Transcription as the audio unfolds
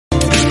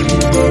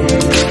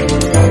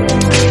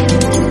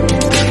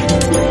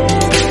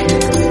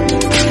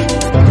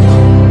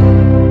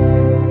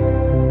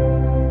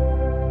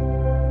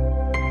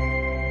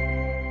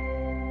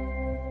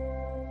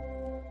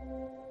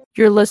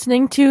You're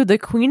listening to the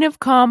Queen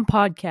of Calm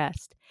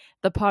podcast,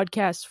 the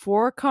podcast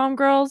for calm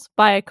girls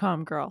by a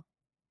calm girl.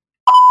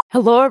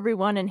 Hello,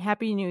 everyone, and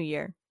Happy New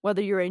Year.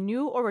 Whether you're a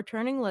new or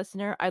returning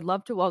listener, I'd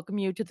love to welcome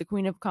you to the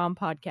Queen of Calm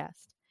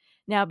podcast.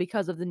 Now,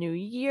 because of the new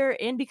year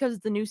and because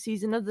of the new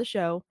season of the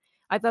show,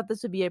 I thought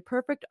this would be a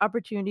perfect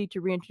opportunity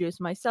to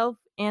reintroduce myself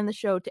and the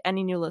show to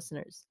any new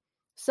listeners.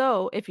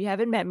 So, if you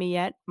haven't met me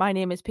yet, my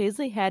name is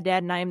Paisley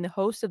Haddad, and I am the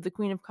host of the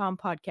Queen of Calm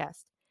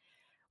podcast.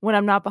 When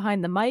I'm not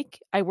behind the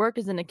mic, I work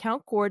as an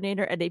account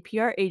coordinator at a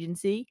PR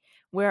agency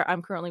where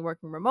I'm currently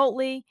working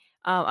remotely.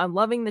 I'm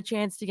loving the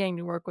chance to getting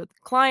to work with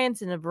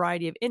clients in a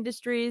variety of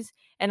industries,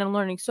 and I'm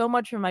learning so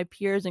much from my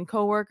peers and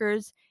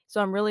coworkers.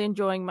 So I'm really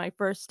enjoying my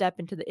first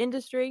step into the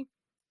industry.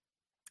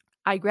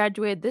 I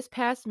graduated this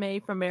past May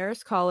from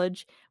Marist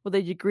College with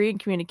a degree in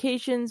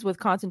communications with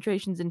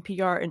concentrations in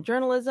PR and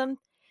journalism.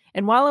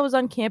 And while I was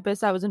on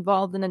campus, I was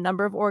involved in a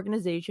number of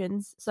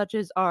organizations, such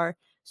as our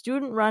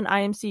student run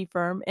IMC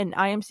firm, and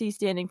IMC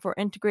standing for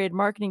Integrated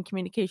Marketing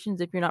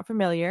Communications, if you're not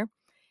familiar.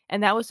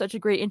 And that was such a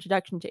great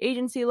introduction to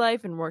agency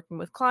life and working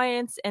with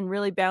clients and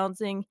really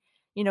balancing,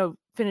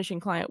 finishing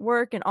client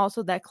work and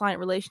also that client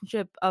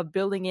relationship of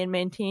building and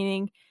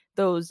maintaining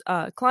those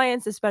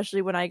clients,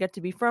 especially when I got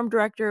to be firm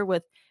director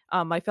with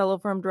my fellow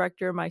firm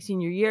director my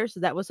senior year. So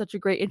that was such a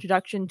great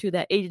introduction to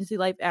that agency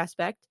life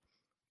aspect.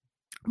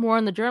 More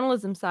on the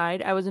journalism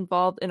side, I was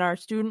involved in our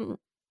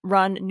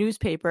student-run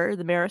newspaper,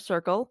 the Marist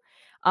Circle,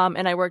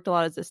 and I worked a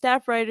lot as a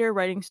staff writer,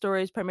 writing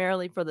stories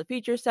primarily for the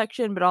feature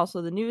section, but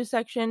also the news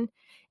section.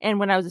 And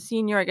when I was a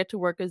senior, I got to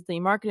work as the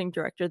marketing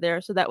director there.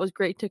 So that was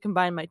great to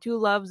combine my two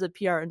loves of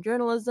PR and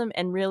journalism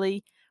and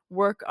really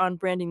work on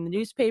branding the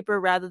newspaper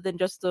rather than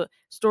just the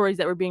stories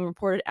that were being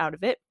reported out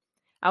of it.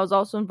 I was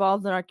also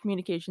involved in our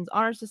Communications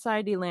Honor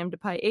Society, Lambda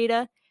Pi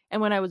Eta,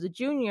 and when I was a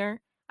junior,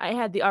 I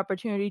had the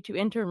opportunity to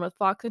intern with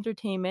Fox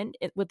Entertainment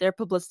with their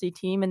publicity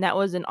team, and that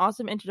was an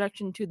awesome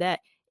introduction to that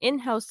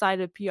in-house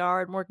side of PR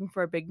and working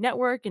for a big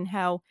network and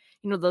how,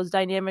 those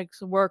dynamics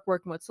work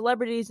working with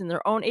celebrities and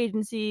their own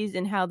agencies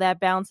and how that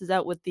balances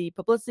out with the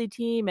publicity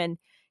team and,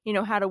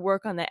 how to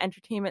work on the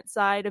entertainment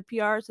side of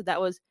PR. So that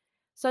was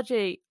such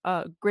a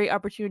great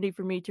opportunity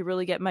for me to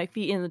really get my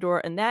feet in the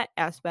door in that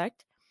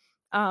aspect.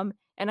 And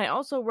I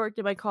also worked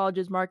in my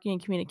college's marketing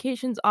and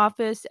communications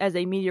office as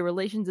a media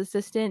relations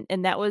assistant,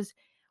 and that was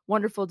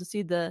wonderful to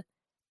see the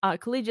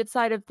collegiate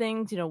side of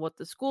things, what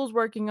the school's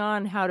working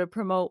on, how to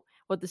promote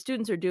what the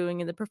students are doing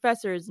and the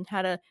professors, and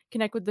how to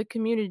connect with the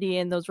community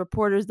and those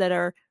reporters that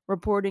are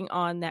reporting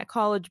on that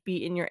college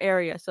beat in your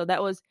area. So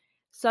that was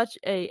such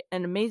an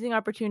amazing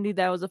opportunity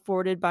that was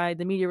afforded by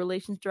the media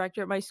relations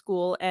director at my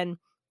school. And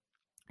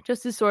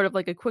just as sort of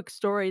like a quick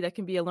story that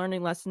can be a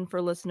learning lesson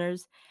for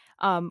listeners.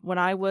 When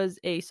I was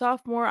a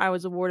sophomore, I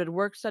was awarded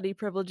work study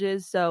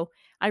privileges. So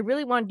I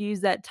really wanted to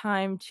use that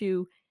time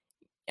to,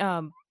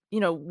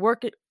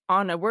 work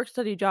on a work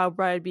study job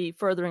where I'd be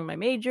furthering my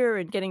major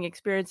and getting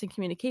experience in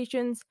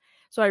communications.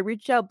 So I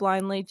reached out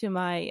blindly to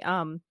my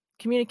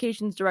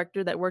communications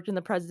director that worked in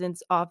the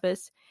president's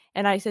office,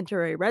 and I sent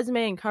her a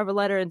resume and cover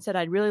letter and said,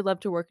 I'd really love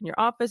to work in your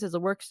office as a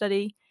work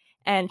study.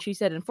 And she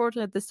said,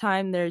 unfortunately, at this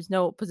time, there's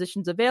no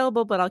positions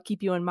available, but I'll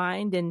keep you in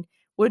mind. And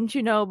wouldn't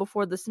you know,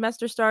 before the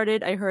semester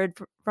started, I heard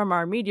from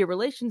our media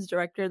relations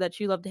director that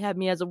she'd love to have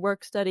me as a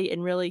work study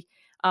and really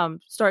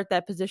start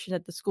that position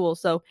at the school.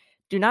 So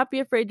do not be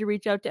afraid to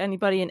reach out to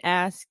anybody and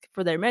ask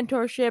for their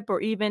mentorship or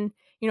even,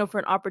 for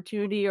an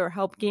opportunity or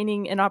help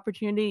gaining an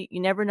opportunity. You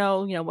never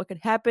know, what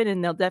could happen,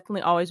 and they'll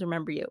definitely always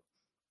remember you.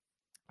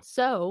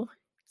 So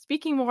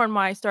speaking more on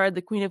why I started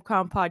the Queen of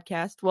Calm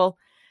podcast, well,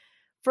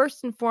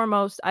 first and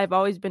foremost, I've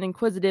always been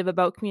inquisitive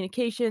about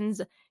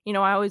communications.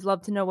 I always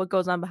love to know what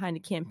goes on behind a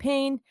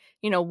campaign,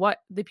 what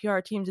the PR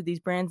teams of these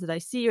brands that I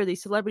see or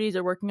these celebrities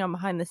are working on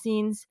behind the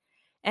scenes.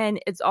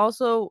 And it's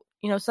also,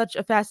 such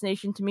a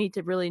fascination to me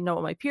to really know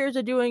what my peers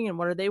are doing and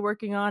what are they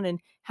working on and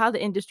how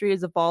the industry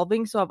is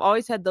evolving. So I've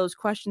always had those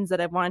questions that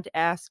I've wanted to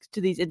ask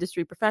to these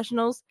industry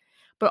professionals,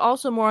 but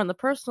also more on the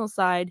personal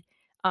side.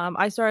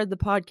 I started the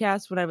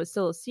podcast when I was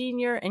still a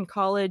senior in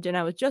college, and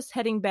I was just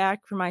heading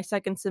back for my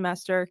second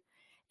semester.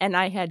 And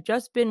I had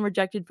just been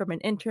rejected from an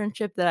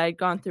internship that I had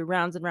gone through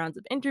rounds and rounds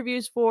of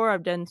interviews for.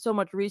 I've done so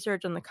much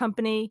research on the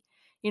company.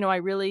 I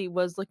really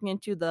was looking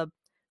into the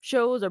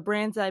shows or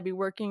brands that I'd be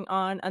working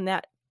on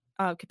that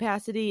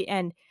capacity.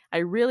 And I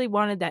really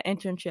wanted that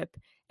internship.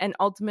 And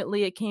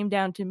ultimately, it came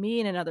down to me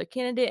and another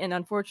candidate. And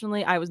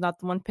unfortunately, I was not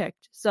the one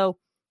picked. So,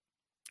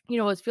 I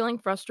was feeling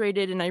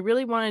frustrated. And I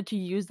really wanted to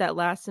use that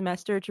last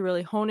semester to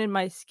really hone in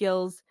my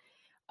skills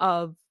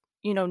of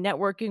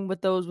networking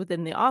with those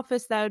within the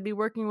office that I would be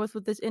working with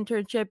this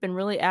internship and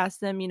really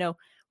ask them,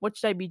 what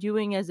should I be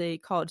doing as a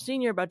college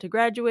senior about to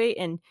graduate?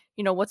 And,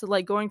 what's it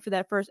like going for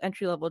that first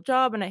entry level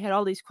job? And I had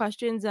all these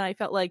questions and I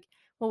felt like,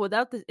 well,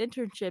 without this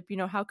internship,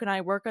 how can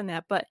I work on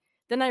that? But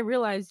then I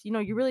realized,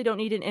 you really don't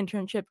need an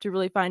internship to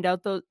really find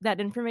out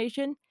that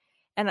information.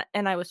 And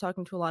I was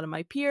talking to a lot of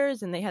my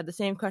peers and they had the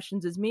same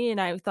questions as me.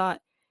 And I thought,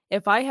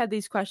 if I had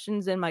these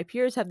questions and my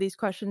peers have these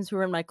questions who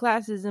are in my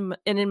classes and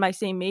in my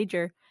same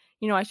major,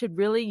 I should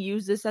really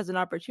use this as an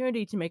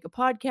opportunity to make a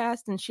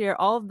podcast and share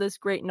all of this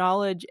great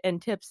knowledge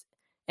and tips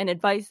and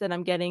advice that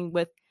I'm getting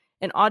with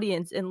an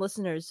audience and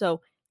listeners.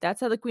 So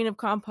that's how the Queen of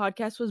Com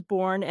podcast was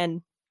born.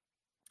 And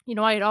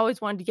I had always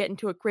wanted to get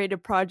into a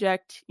creative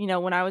project.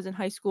 When I was in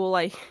high school,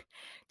 I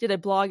did a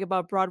blog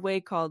about Broadway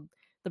called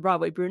The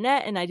Broadway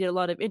Brunette, and I did a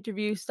lot of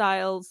interview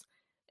style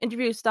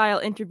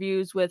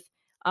interviews with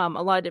a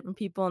lot of different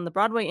people in the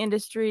Broadway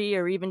industry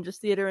or even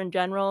just theater in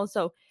general.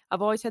 So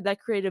I've always had that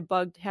creative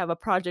bug to have a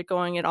project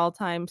going at all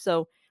times.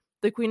 So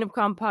the Queen of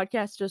Com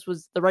podcast just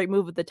was the right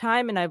move at the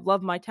time, and I've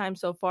loved my time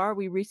so far.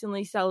 We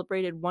recently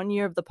celebrated 1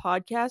 year of the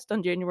podcast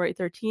on January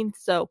 13th.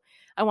 So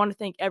I want to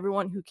thank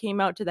everyone who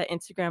came out to that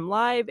Instagram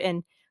live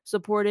and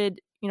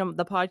supported,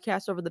 the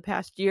podcast over the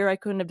past year. I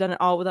couldn't have done it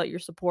all without your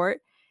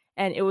support.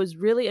 And it was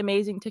really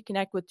amazing to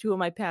connect with two of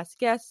my past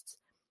guests,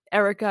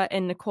 Erica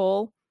and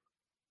Nicole,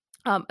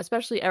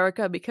 especially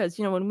Erica, because,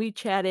 when we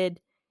chatted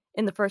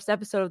in the first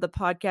episode of the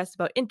podcast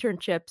about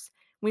internships,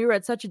 we were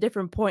at such a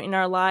different point in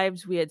our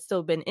lives. We had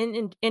still been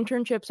in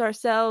internships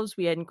ourselves.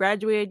 We hadn't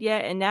graduated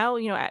yet. And now,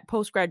 at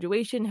post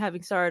graduation,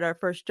 having started our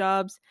first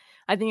jobs,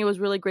 I think it was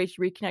really great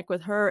to reconnect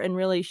with her and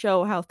really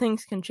show how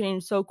things can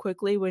change so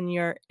quickly when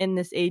you're in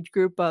this age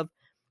group of,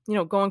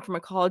 going from a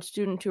college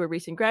student to a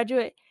recent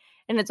graduate.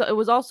 And it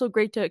was also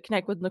great to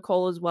connect with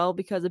Nicole as well,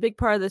 because a big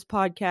part of this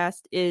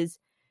podcast is,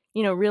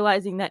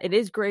 realizing that it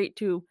is great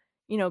to,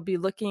 be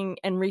looking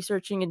and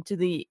researching into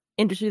the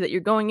industry that you're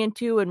going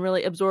into and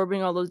really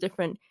absorbing all those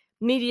different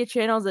media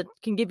channels that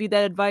can give you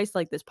that advice,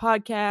 like this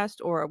podcast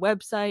or a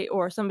website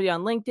or somebody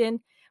on LinkedIn.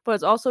 But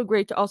it's also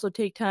great to also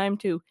take time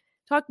to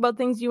talk about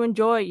things you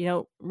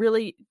enjoy,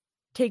 really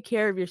take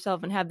care of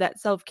yourself and have that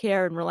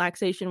self-care and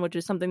relaxation, which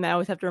is something that I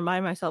always have to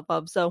remind myself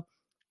of. So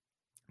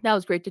that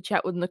was great to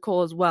chat with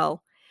Nicole as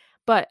well.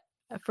 But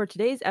for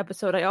today's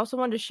episode, I also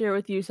wanted to share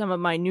with you some of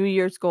my New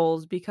Year's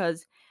goals,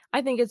 because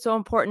I think it's so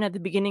important at the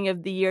beginning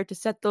of the year to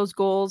set those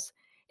goals.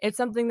 It's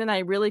something that I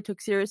really took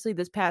seriously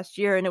this past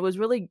year, and it was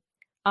really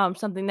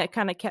something that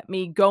kind of kept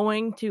me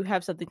going to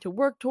have something to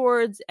work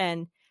towards.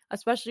 And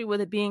especially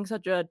with it being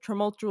such a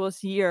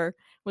tumultuous year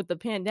with the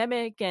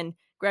pandemic and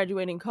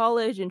graduating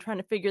college and trying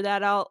to figure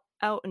that out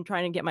and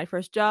trying to get my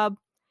first job,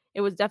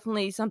 it was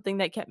definitely something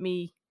that kept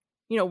me,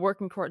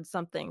 working towards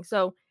something.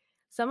 So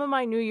some of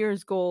my New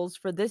Year's goals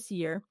for this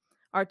year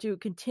are to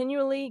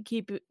continually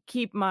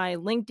keep my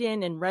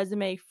LinkedIn and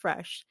resume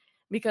fresh,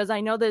 because I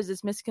know there's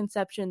this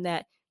misconception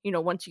that,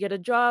 once you get a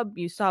job,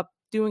 you stop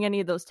doing any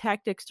of those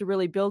tactics to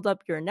really build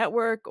up your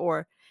network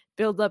or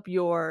build up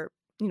your,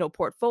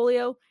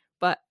 portfolio,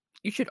 but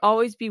you should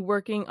always be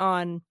working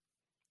on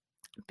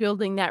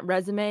building that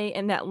resume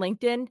and that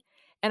LinkedIn.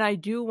 And I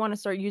do want to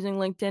start using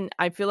LinkedIn.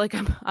 I feel like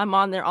I'm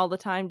on there all the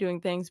time doing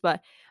things,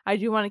 but I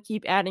do want to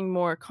keep adding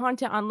more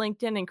content on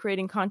LinkedIn and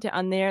creating content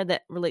on there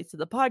that relates to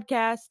the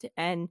podcast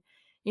and,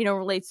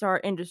 relates to our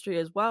industry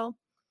as well.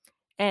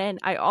 And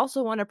I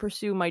also want to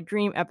pursue my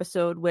dream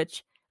episode,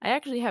 which I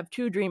actually have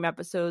two dream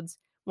episodes.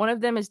 One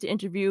of them is to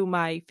interview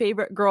my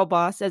favorite girl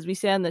boss, as we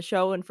say on the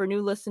show. And for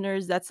new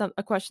listeners, that's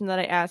a question that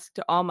I ask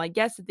to all my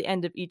guests at the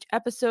end of each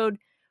episode.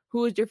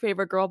 Who is your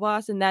favorite girl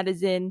boss? And that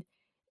is in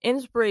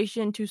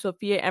inspiration to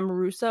Sophia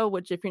Amoruso,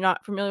 which, if you're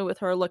not familiar with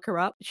her, look her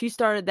up. She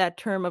started that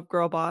term of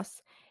girl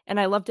boss. And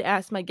I love to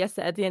ask my guests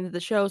that at the end of the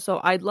show. So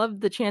I'd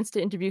love the chance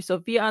to interview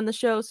Sophia on the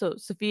show. So,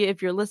 Sophia,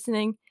 if you're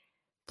listening,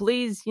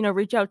 please,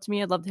 reach out to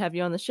me. I'd love to have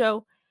you on the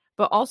show,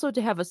 but also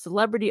to have a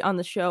celebrity on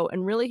the show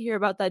and really hear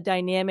about that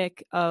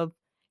dynamic of,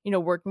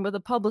 working with a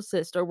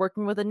publicist or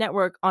working with a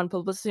network on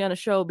publicity on a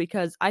show,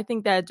 because I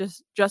think that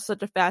just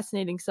such a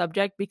fascinating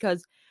subject,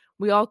 because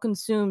we all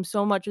consume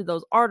so much of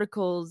those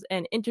articles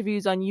and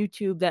interviews on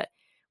YouTube that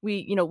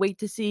we, wait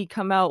to see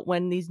come out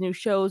when these new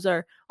shows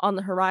are on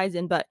the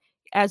horizon. But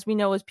as we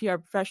know, as PR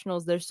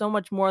professionals, there's so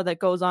much more that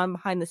goes on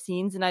behind the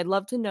scenes. And I'd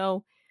love to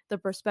know the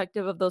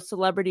perspective of those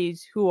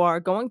celebrities who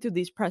are going through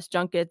these press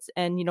junkets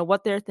and,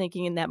 what they're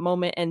thinking in that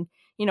moment and,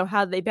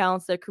 how they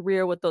balance their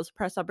career with those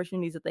press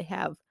opportunities that they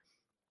have.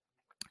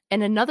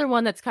 And another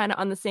one that's kind of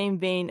on the same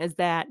vein as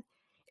that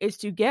is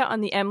to get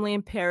on the Emily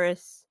in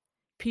Paris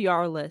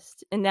PR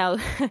list. And now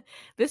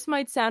this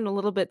might sound a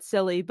little bit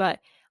silly,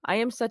 but I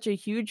am such a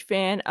huge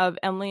fan of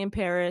Emily in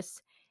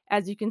Paris.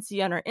 As you can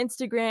see on our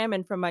Instagram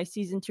and from my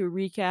season 2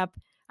 recap,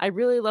 I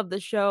really love the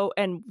show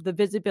and the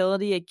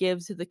visibility it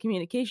gives to the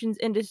communications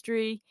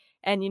industry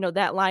and,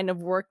 that line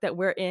of work that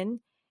we're in.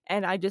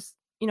 And I just,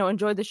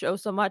 enjoy the show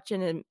so much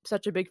and am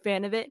such a big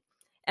fan of it.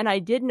 And I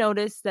did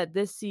notice that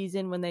this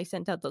season, when they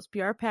sent out those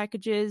PR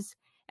packages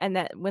and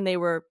that when they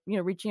were,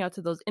 reaching out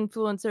to those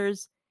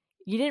influencers,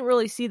 you didn't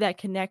really see that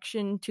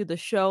connection to the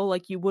show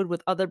like you would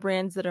with other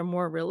brands that are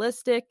more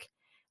realistic.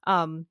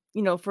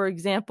 For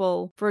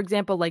example,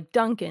 like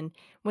Dunkin',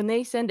 when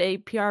they send a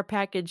PR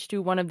package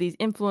to one of these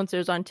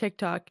influencers on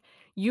TikTok,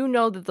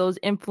 that those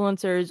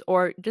influencers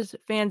or just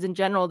fans in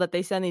general that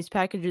they send these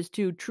packages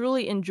to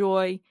truly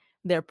enjoy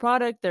their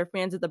product, they're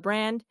fans of the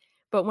brand.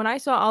 But when I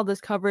saw all this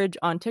coverage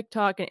on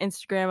TikTok and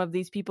Instagram of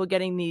these people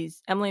getting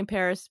these Emily in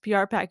Paris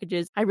PR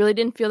packages, I really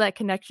didn't feel that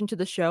connection to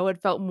the show.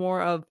 It felt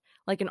more of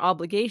like an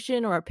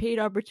obligation or a paid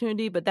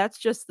opportunity, but that's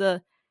just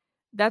the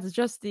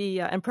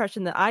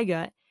impression that I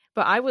got.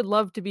 But I would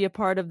love to be a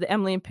part of the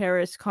Emily in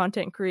Paris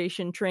content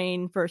creation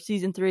train for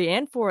season 3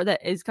 and 4 that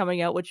is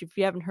coming out, which if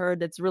you haven't heard,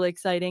 that's really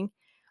exciting.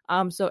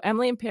 So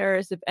Emily in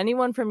Paris, if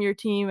anyone from your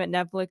team at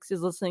Netflix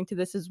is listening to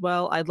this as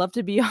well, I'd love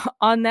to be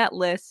on that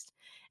list.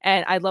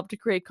 And I'd love to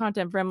create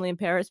content for Emily in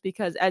Paris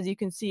because, as you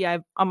can see,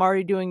 I'm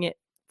already doing it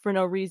for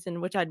no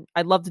reason, which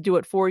I'd love to do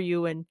it for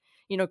you and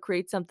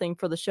create something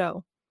for the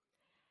show.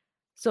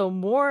 So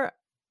more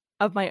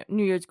of my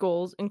New Year's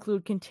goals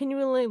include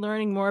continually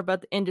learning more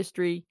about the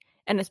industry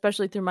and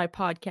especially through my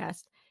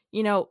podcast.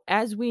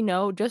 As we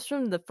know, just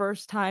from the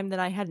first time that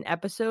I had an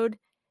episode,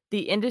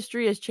 the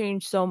industry has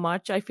changed so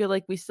much. I feel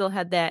like we still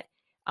had that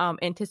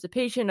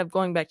anticipation of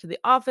going back to the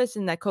office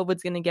and that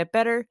COVID's going to get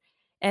better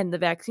and the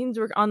vaccines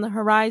were on the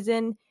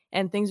horizon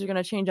and things are going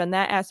to change on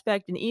that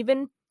aspect. And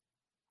even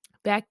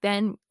back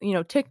then,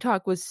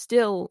 TikTok was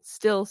still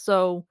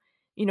so,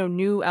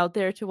 new out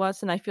there to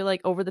us. And I feel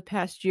like over the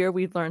past year,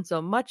 we've learned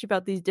so much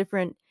about these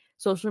different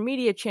social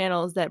media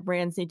channels that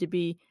brands need to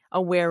be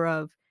aware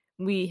of.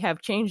 We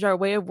have changed our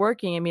way of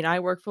working. I mean, I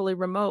work fully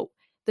remote.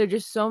 There are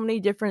just so many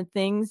different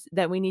things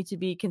that we need to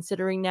be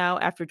considering now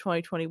after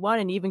 2021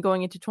 and even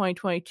going into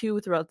 2022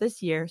 throughout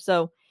this year.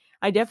 So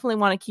I definitely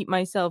want to keep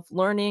myself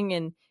learning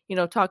and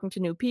talking to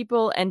new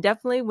people. And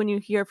definitely when you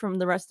hear from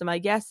the rest of my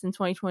guests in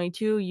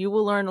 2022, you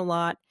will learn a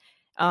lot.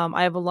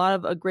 I have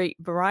a great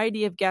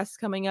variety of guests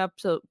coming up,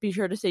 so be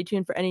sure to stay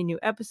tuned for any new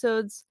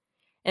episodes.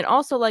 And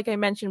also, like I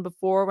mentioned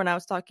before, when I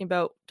was talking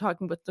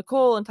with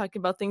Nicole and talking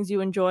about things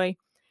you enjoy,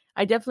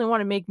 I definitely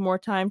want to make more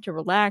time to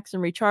relax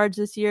and recharge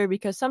this year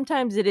because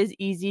sometimes it is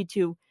easy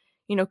to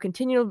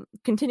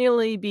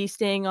continually be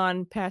staying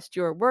on past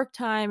your work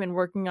time and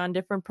working on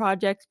different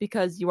projects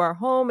because you are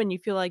home and you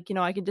feel like,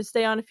 I can just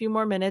stay on a few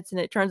more minutes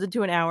and it turns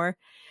into an hour.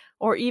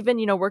 Or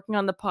even, working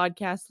on the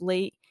podcast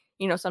late,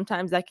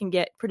 sometimes that can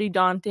get pretty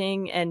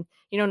daunting and,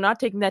 not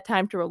taking that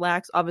time to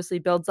relax obviously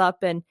builds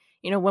up. And,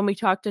 when we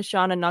talked to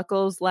Shannon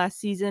Knuckles last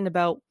season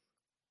about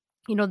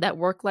that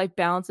work-life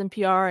balance in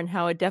PR and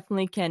how it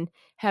definitely can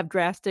have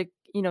drastic,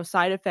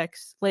 side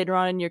effects later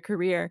on in your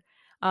career.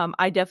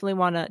 I definitely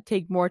want to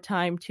take more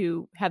time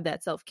to have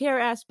that self-care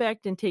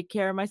aspect and take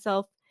care of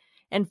myself.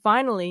 And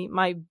finally,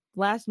 my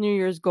last New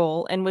Year's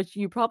goal, and which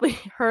you probably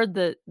heard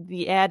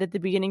the ad at the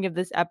beginning of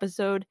this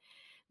episode,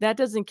 that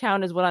doesn't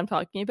count as what I'm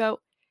talking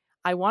about.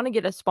 I want to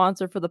get a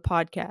sponsor for the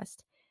podcast.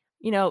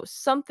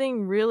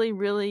 Something really,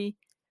 really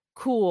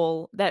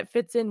cool that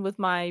fits in with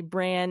my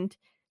brand,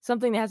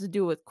 something that has to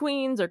do with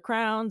queens or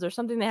crowns or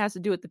something that has to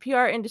do with the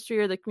PR industry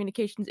or the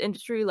communications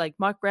industry like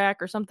Muck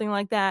Rack or something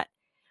like that.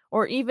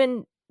 Or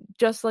even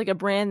just like a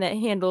brand that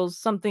handles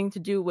something to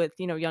do with,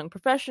 young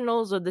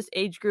professionals or this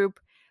age group.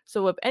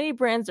 So if any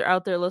brands are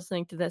out there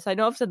listening to this, I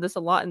know I've said this a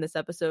lot in this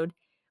episode,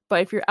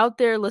 but if you're out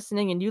there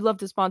listening and you love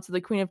to sponsor the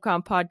Queen of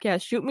Com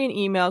podcast, shoot me an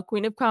email,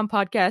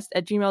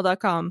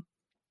 queenofcompodcast@gmail.com.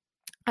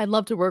 I'd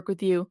love to work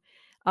with you.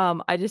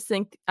 I just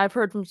think I've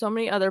heard from so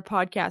many other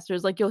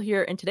podcasters, like you'll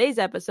hear in today's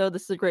episode,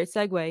 this is a great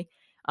segue,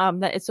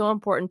 that it's so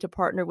important to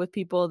partner with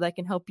people that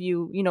can help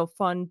you,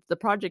 fund the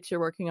projects you're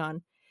working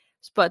on.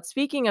 But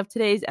speaking of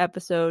today's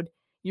episode,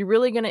 you're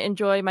really going to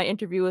enjoy my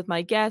interview with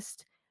my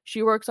guest.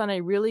 She works on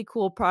a really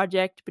cool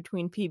project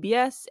between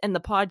PBS and the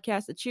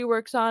podcast that she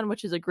works on,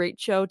 which is a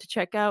great show to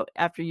check out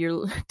after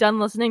you're done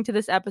listening to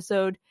this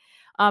episode.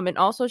 And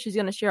also, she's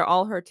going to share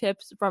all her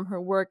tips from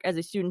her work as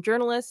a student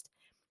journalist,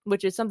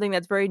 which is something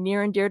that's very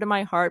near and dear to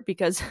my heart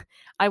because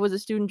I was a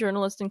student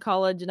journalist in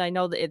college, and I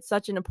know that it's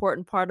such an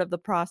important part of the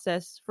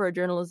process for a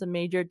journalism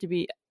major to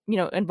be,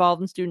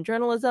 involved in student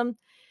journalism.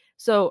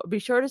 So be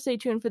sure to stay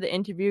tuned for the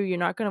interview. You're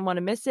not going to want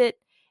to miss it.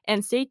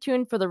 And stay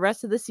tuned for the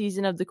rest of the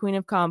season of the Queen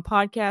of Com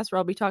podcast, where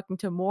I'll be talking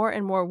to more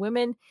and more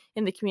women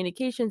in the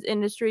communications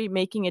industry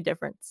making a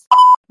difference.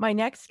 My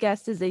next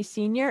guest is a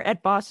senior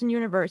at Boston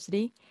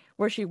University,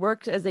 where she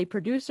works as a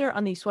producer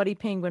on the Sweaty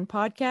Penguin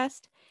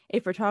podcast, a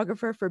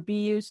photographer for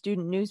BU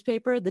student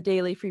newspaper, the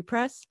Daily Free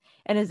Press,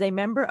 and is a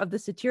member of the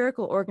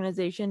satirical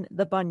organization,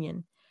 The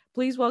Bunyan.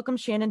 Please welcome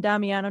Shannon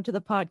Damiano to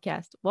the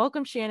podcast.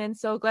 Welcome, Shannon.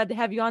 So glad to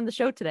have you on the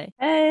show today.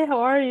 Hey,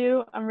 how are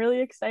you? I'm really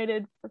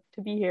excited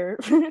to be here.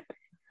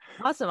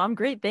 Awesome. I'm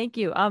great. Thank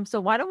you. So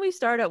why don't we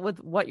start out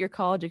with what your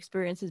college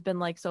experience has been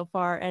like so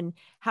far, and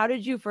how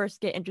did you first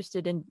get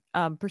interested in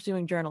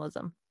pursuing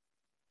journalism?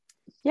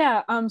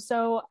 Yeah,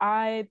 so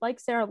I, like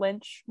Sarah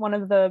Lynch, one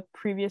of the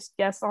previous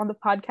guests on the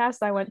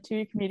podcast, I went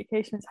to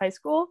Communications High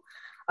School,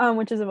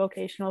 which is a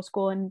vocational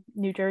school in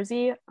New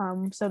Jersey.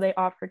 So they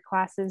offered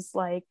classes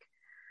like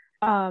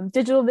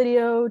digital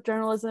video,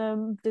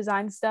 journalism,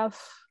 design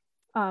stuff,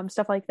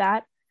 stuff like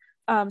that.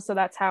 So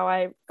that's how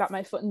I got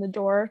my foot in the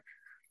door.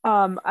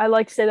 I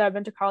like to say that I've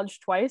been to college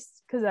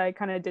twice because I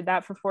kind of did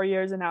that for 4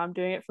 years and now I'm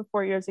doing it for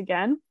 4 years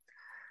again.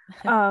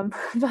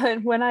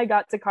 But when I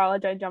got to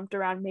college, I jumped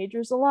around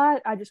majors a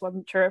lot. I just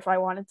wasn't sure if I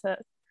wanted to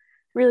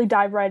really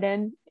dive right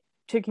in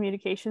to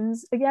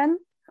communications again.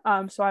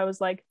 So I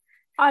was like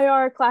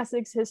IR,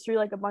 classics, history,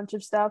 like a bunch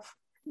of stuff.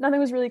 nothing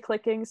was really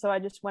clicking. So I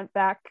just went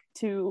back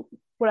to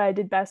what I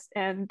did best,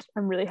 and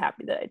I'm really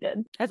happy that I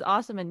did. That's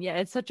awesome. And yeah,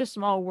 it's such a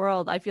small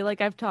world. I feel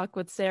like I've talked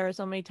with Sarah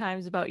so many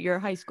times about your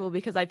high school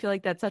because I feel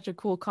like that's such a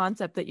cool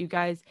concept that you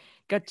guys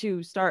got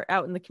to start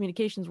out in the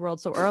communications world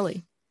so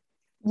early.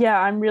 Yeah,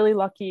 I'm really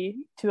lucky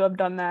to have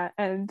done that.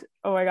 And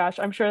oh my gosh,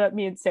 I'm sure that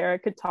me and Sarah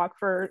could talk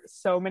for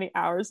so many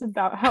hours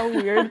about how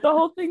weird the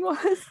whole thing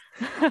was.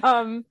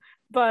 Um,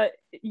 but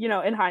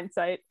in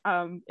hindsight,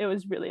 it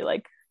was really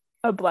like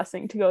a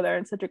blessing to go there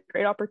and such a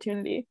great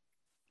opportunity.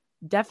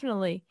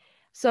 Definitely.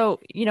 So,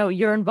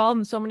 you're involved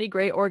in so many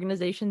great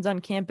organizations on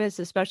campus,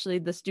 especially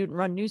the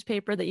student-run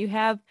newspaper that you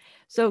have.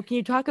 So, can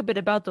you talk a bit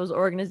about those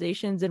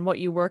organizations and what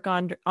you work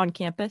on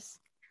campus?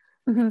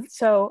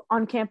 So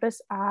on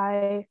campus,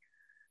 I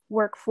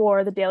work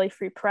for the Daily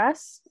Free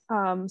Press.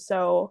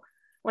 So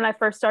when I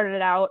first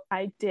started out,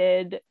 I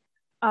did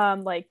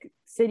like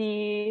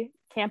city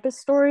campus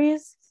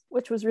stories,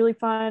 which was really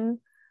fun.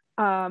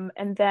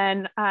 And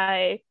then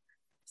I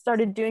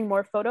started doing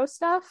more photo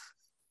stuff,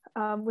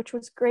 which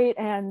was great.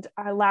 And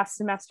last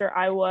semester,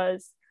 I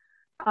was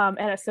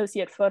an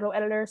associate photo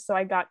editor. So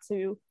I got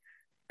to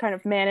kind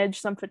of manage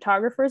some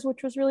photographers,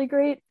 which was really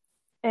great.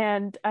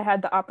 And I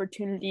had the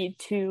opportunity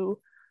to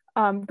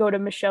go to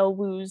Michelle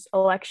Wu's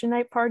election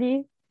night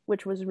party,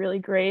 which was really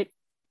great.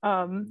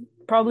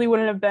 Probably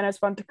wouldn't have been as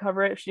fun to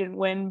cover it if she didn't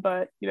win,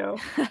 but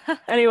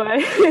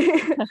anyway.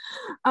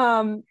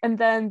 And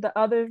then the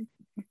other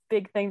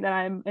big thing that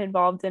I'm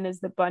involved in is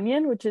the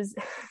Bunyan, which is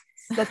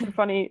such a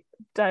funny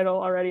title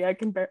already. I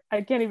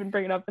can't even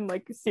bring it up in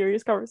like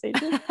serious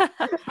conversation.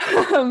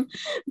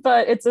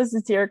 But it's a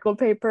satirical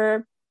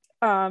paper.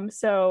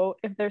 So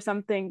if there's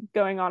something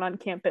going on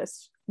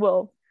campus,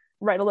 we'll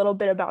write a little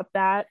bit about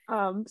that.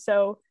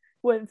 So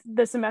with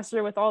the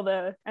semester with all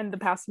the and the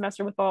past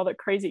semester with all the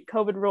crazy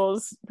COVID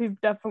rules, we've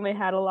definitely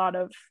had a lot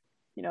of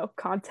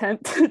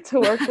content to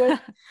work with.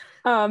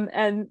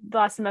 And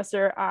last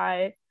semester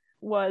I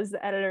was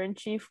the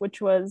editor-in-chief,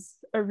 which was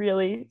a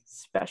really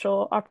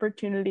special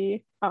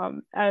opportunity.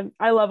 And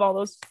I love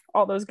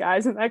all those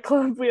guys in that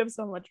club. We have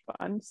so much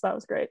fun. So that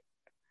was great.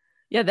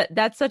 Yeah,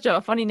 that's such a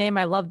funny name.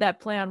 I love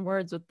that play on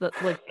words with the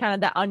like kind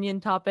of that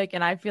onion topic.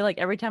 And I feel like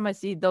every time I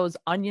see those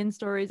onion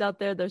stories out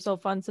there, they're so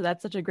fun. So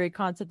that's such a great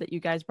concept that you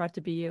guys brought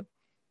to BU.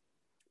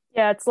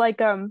 Yeah, it's like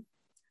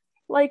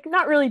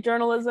not really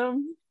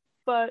journalism,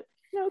 but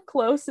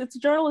close. It's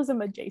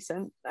journalism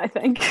adjacent, I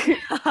think.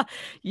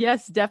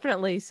 Yes,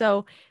 definitely.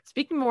 So,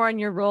 speaking more on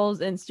your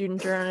roles in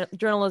student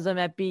journalism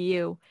at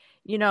BU,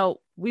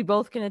 we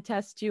both can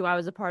attest to I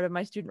was a part of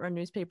my student run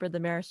newspaper, the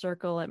Marist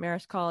Circle at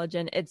Marist College,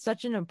 and it's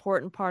such an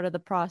important part of the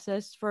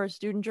process for a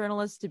student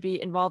journalist to be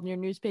involved in your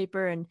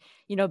newspaper and,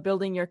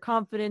 building your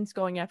confidence,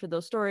 going after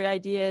those story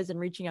ideas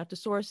and reaching out to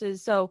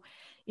sources. So,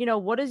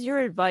 what is your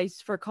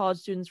advice for college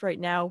students right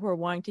now who are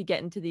wanting to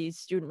get into these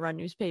student run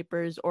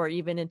newspapers or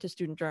even into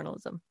student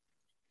journalism?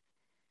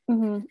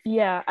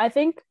 Yeah, I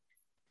think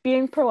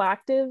being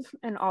proactive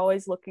and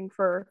always looking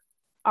for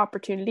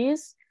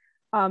opportunities,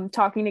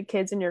 talking to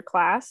kids in your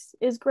class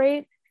is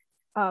great,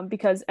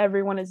 because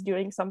everyone is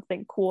doing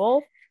something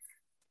cool.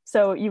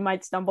 So you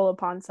might stumble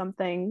upon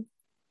something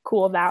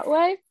cool that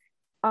way.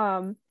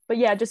 But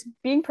yeah, just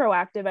being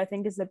proactive, I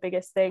think, is the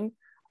biggest thing.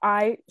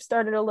 I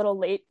started a little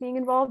late being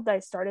involved.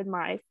 I started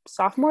my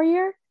sophomore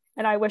year,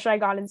 and I wish I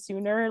got in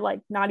sooner, like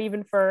not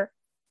even for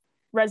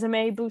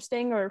resume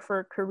boosting or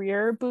for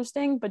career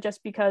boosting, but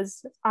just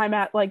because I'm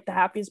at like the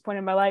happiest point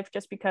in my life,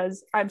 just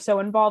because I'm so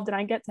involved and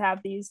I get to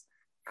have these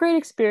great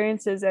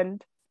experiences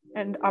and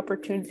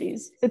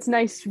opportunities. It's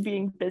nice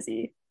being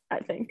busy,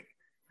 I think.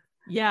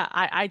 Yeah,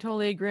 I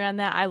totally agree on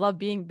that. I love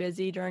being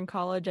busy during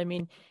college. I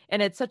mean,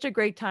 and it's such a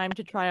great time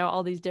to try out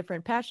all these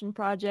different passion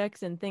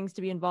projects and things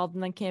to be involved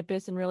in on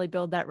campus and really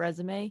build that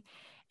resume.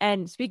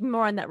 And speaking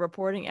more on that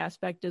reporting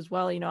aspect as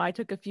well, I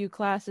took a few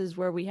classes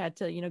where we had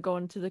to, go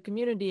into the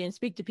community and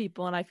speak to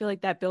people. And I feel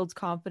like that builds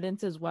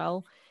confidence as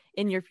well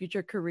in your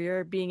future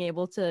career, being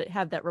able to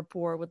have that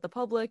rapport with the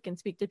public and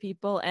speak to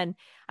people. And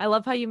I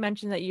love how you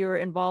mentioned that you're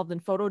involved in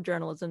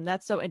photojournalism.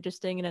 That's so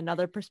interesting and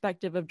another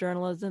perspective of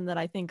journalism that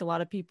I think a lot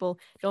of people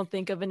don't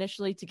think of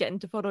initially to get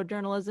into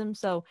photojournalism.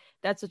 So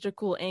that's such a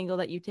cool angle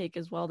that you take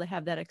as well to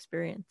have that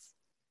experience.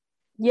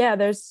 Yeah,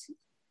 there's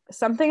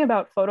something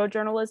about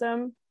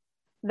photojournalism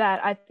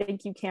that I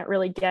think you can't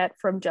really get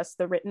from just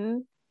the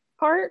written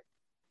part.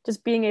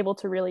 Just being able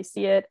to really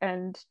see it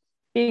and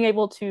being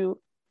able to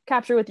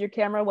capture with your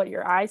camera what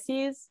your eye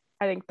sees.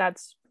 I think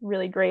that's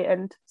really great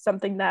and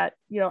something that,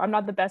 I'm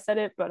not the best at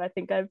it, but I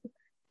think I've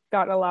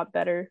gotten a lot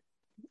better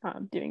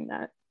doing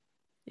that.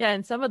 Yeah,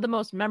 and some of the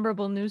most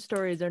memorable news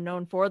stories are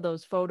known for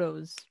those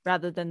photos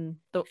rather than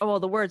the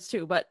words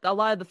too, but a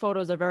lot of the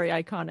photos are very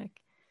iconic.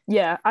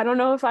 Yeah, I don't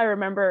know if I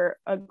remember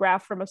a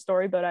graph from a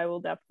story, but I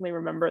will definitely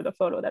remember the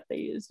photo that they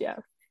used. Yeah.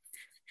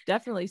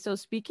 Definitely. So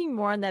speaking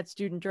more on that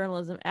student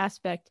journalism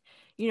aspect,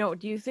 do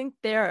you think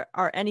there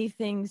are any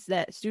things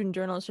that student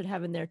journalists should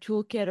have in their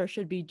toolkit or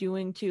should be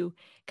doing to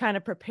kind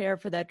of prepare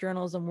for that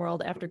journalism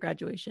world after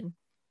graduation?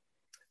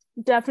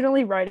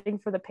 Definitely writing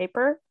for the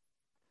paper.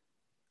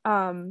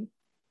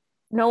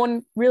 no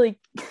one really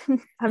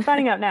I'm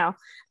finding out now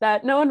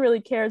that no one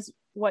really cares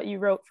what you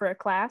wrote for a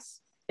class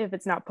if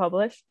it's not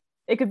published.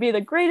 It could be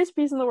the greatest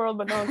piece in the world,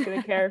 but no one's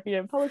going to care if you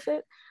didn't publish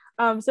it.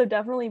 So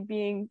definitely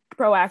being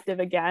proactive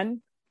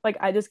again, like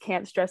I just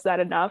can't stress that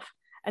enough,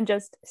 and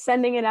just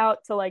sending it out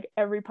to like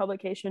every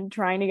publication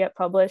trying to get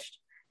published,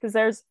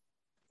 because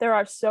there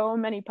are so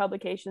many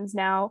publications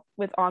now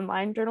with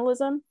online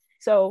journalism,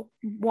 so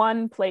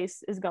one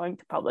place is going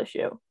to publish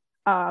you.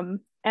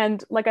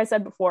 And like I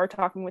said before,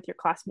 talking with your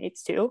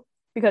classmates too,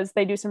 because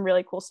they do some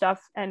really cool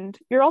stuff. And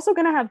you're also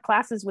going to have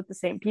classes with the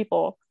same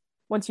people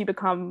once you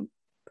become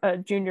a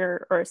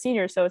junior or a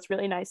senior. So it's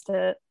really nice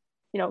to,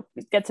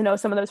 get to know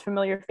some of those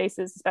familiar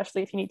faces,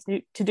 especially if you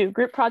need to do a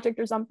group project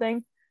or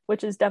something,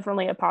 which is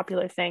definitely a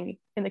popular thing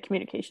in the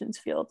communications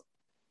field.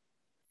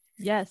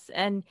 Yes,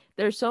 and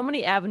there's so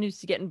many avenues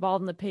to get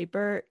involved in the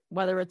paper,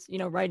 whether it's,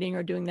 writing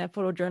or doing that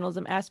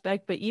photojournalism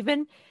aspect, but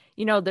even,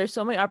 there's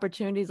so many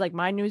opportunities. Like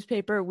my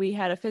newspaper, we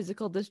had a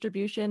physical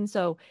distribution.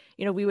 So,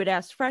 we would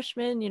ask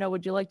freshmen,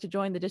 would you like to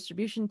join the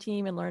distribution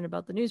team and learn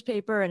about the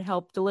newspaper and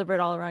help deliver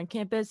it all around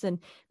campus? And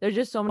there's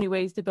just so many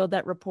ways to build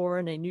that rapport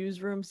in a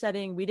newsroom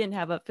setting. We didn't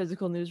have a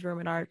physical newsroom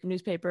in our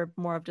newspaper,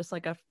 more of just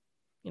like a,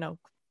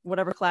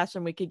 whatever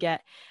classroom we could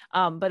get.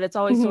 But it's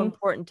always so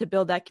important to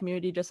build that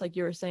community, just like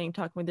you were saying,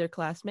 talking with your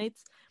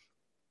classmates.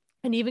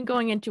 And even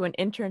going into an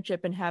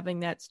internship and having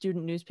that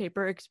student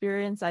newspaper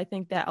experience, I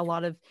think that a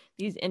lot of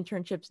these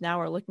internships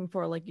now are looking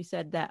for, like you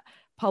said, that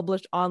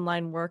published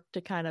online work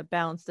to kind of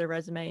balance their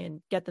resume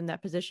and get them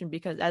that position.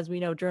 Because as we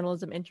know,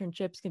 journalism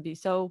internships can be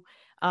so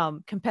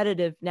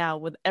competitive now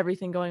with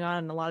everything going on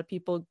and a lot of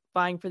people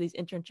vying for these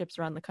internships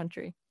around the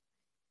country.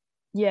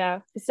 Yeah,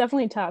 it's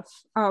definitely tough.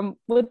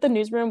 With the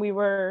newsroom,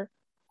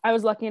 I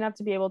was lucky enough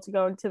to be able to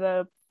go into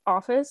the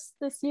office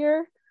this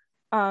year,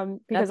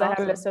 because I had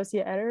an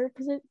associate editor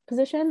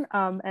position.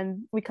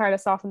 And we kind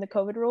of softened the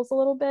COVID rules a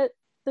little bit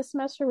this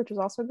semester, which was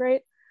also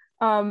great.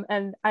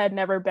 And I had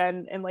never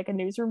been in like a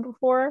newsroom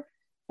before.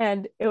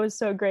 And it was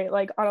so great.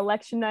 Like on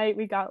election night,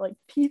 we got like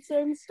pizza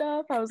and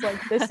stuff. I was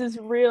like, this is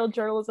real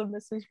journalism.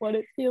 This is what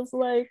it feels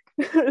like.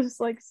 It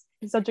was like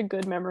such a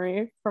good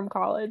memory from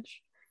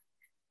college.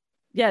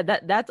 Yeah,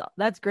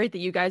 that's great that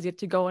you guys get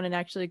to go in and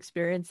actually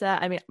experience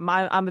that. I mean,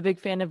 I'm a big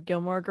fan of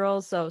Gilmore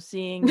Girls, so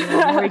seeing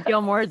Mary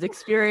Gilmore's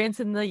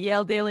experience in the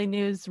Yale Daily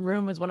News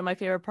room was one of my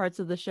favorite parts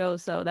of the show.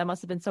 So that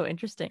must have been so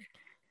interesting.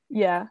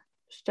 Yeah,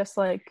 it's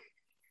like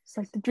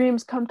the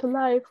dreams come to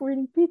life. We're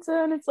eating pizza,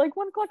 and it's like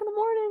 1 o'clock in the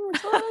morning.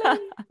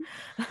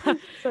 We're so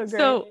so great.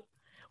 So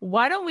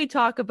why don't we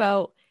talk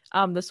about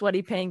the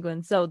Sweaty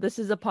Penguin? So this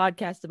is a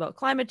podcast about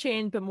climate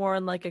change, but more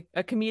in like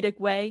a comedic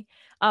way.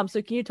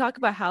 So can you talk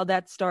about how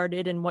that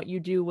started and what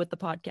you do with the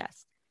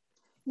podcast?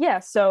 Yeah,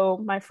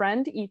 so my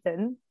friend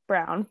Ethan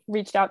Brown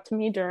reached out to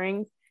me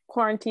during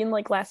quarantine,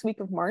 like last week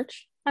of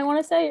March, I want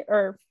to say,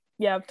 or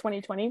yeah,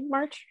 2020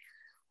 March.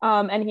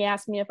 And he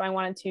asked me if I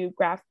wanted to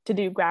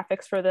do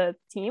graphics for the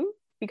team,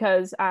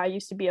 because I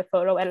used to be a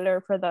photo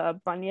editor for the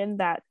Bunyan,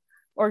 that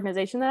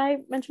organization that I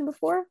mentioned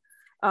before.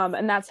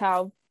 And that's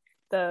how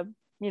the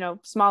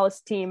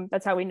smallest team,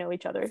 that's how we know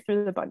each other,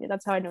 through the Bunyan.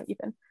 That's how I know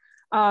Ethan.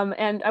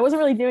 And I wasn't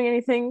really doing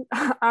anything,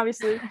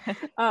 obviously.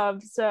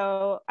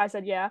 So I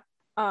said yeah.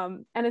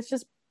 And it's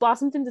just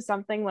blossomed into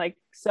something like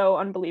so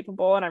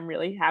unbelievable, and I'm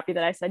really happy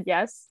that I said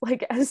yes.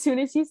 Like as soon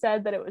as he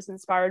said that it was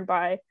inspired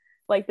by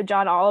like the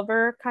John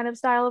Oliver kind of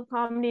style of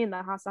comedy and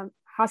the Hassan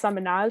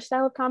Minaj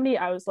style of comedy,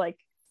 I was like,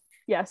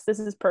 yes, this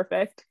is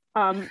perfect.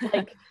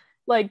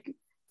 Like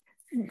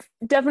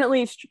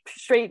definitely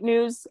straight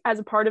news as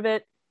a part of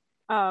it,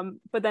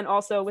 but then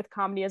also with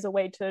comedy as a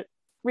way to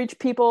reach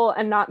people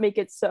and not make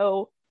it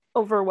so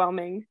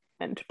overwhelming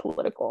and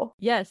political.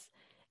 Yes.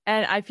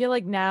 And I feel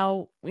like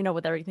now,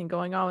 with everything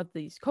going on with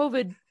these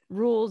COVID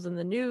rules and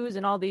the news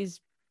and all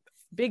these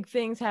big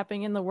things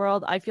happening in the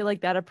world, I feel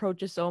like that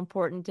approach is so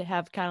important to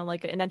have kind of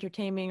like an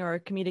entertaining or a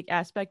comedic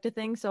aspect to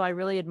things. So I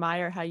really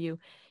admire how you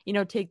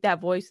take that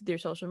voice with your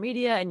social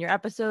media and your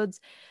episodes.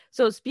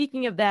 So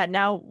speaking of that,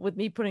 now with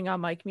me putting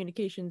on my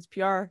communications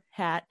PR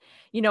hat,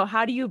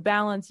 how do you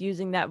balance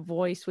using that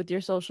voice with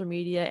your social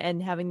media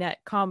and having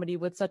that comedy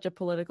with such a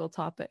political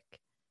topic?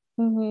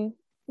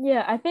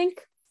 Yeah, I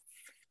think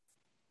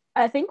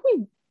I think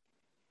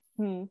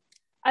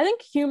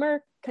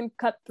humor can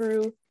cut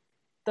through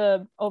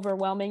the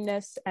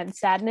overwhelmingness and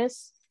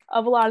sadness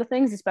of a lot of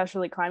things,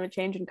 especially climate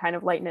change, and kind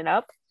of lighten it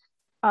up.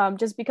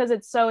 Just because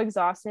it's so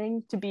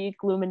exhausting to be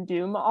gloom and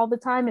doom all the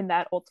time, and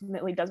that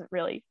ultimately doesn't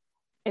really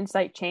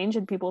incite change,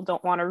 and people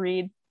don't want to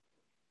read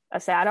a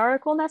sad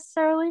article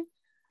necessarily.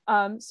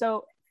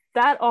 So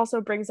that also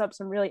brings up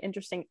some really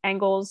interesting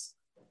angles,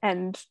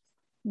 and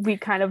we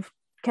kind of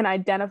can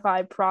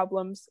identify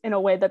problems in a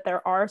way that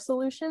there are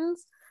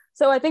solutions.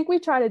 So I think we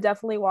try to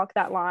definitely walk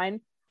that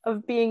line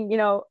of being,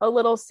 a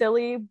little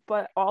silly,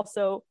 but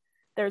also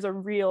there's a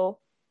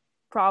real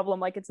problem.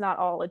 Like it's not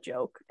all a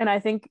joke. And I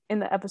think in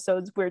the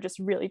episodes, we're just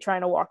really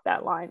trying to walk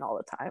that line all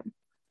the time.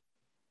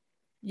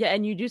 Yeah,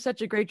 and you do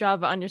such a great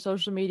job on your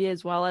social media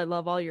as well. I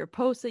love all your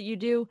posts that you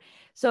do.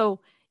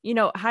 So,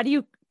 how do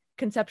you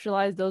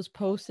conceptualize those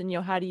posts, and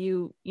how do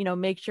you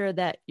make sure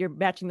that you're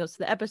matching those to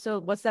the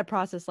episode? What's that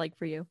process like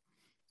for you?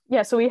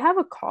 Yeah, so we have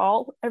a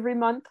call every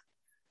month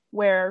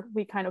where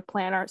we kind of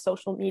plan our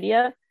social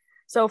media.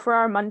 So for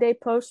our Monday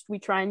post, we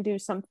try and do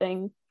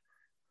something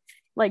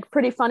like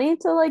pretty funny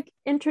to like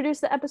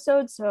introduce the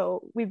episode.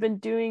 So we've been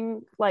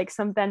doing like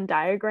some Venn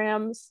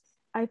diagrams.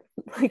 I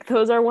like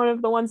those are one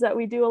of the ones that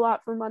we do a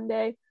lot for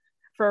Monday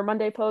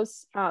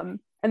posts. And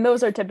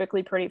those are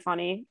typically pretty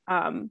funny.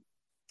 And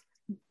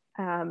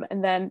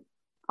then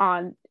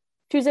on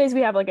Tuesdays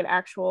we have like an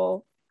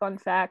actual fun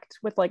fact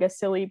with like a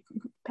silly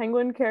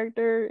penguin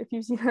character if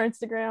you've seen our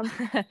Instagram.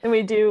 And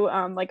we do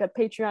like a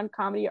Patreon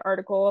comedy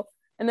article,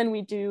 and then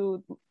we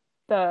do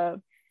the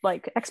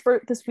like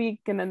expert this week,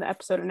 and then the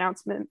episode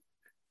announcement.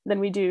 Then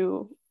we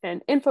do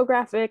an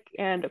infographic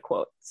and a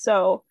quote.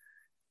 So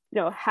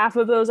half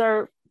of those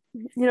are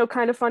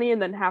kind of funny,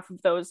 and then half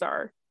of those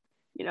are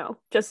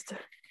just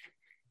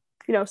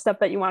stuff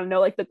that you want to know.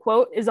 Like the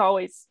quote is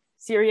always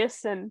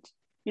serious and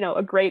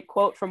a great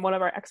quote from one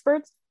of our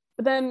experts.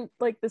 But then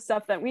like the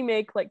stuff that we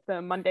make, like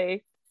the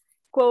Monday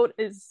quote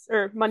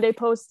or Monday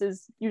post,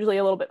 is usually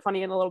a little bit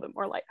funny and a little bit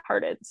more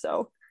lighthearted.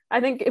 So I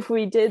think if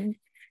we did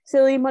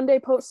silly Monday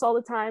posts all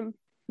the time,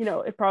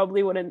 it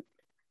probably wouldn't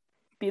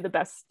be the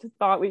best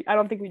thought. I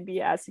don't think we'd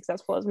be as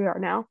successful as we are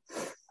now.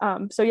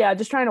 So yeah,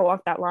 just trying to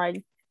walk that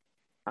line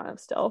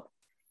still.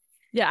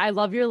 Yeah, I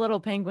love your little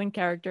penguin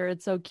character.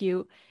 It's so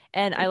cute.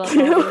 And I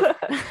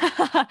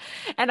love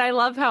and I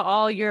love how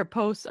all your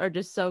posts are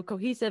just so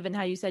cohesive, and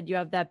how you said you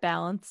have that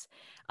balance.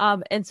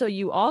 And so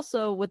you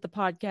also, with the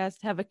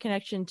podcast, have a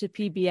connection to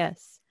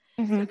PBS.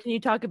 Mm-hmm. So can you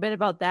talk a bit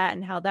about that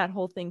and how that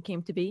whole thing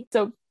came to be?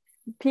 So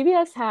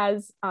PBS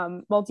has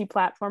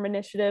multi-platform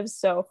initiatives.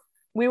 So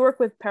we work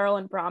with Peril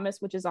and Promise,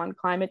 which is on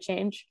climate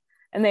change.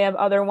 And they have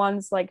other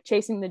ones like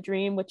Chasing the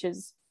Dream, which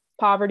is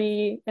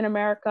poverty in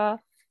America,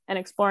 and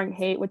Exploring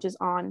Hate, which is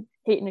on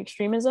hate and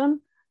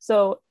extremism.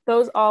 So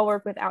those all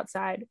work with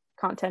outside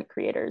content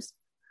creators.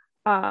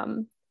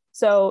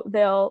 So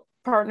they'll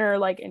partner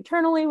like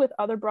internally with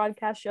other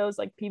broadcast shows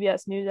like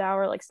PBS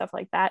NewsHour, like stuff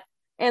like that.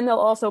 And they'll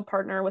also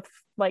partner with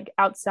like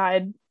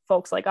outside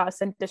folks like us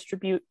and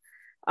distribute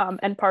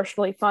and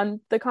partially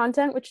fund the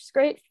content, which is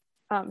great.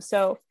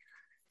 So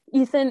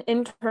Ethan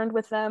interned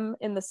with them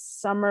in the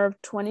summer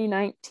of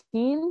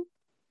 2019,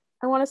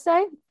 I want to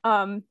say.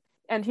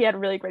 And he had a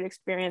really great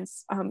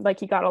experience. Like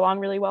he got along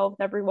really well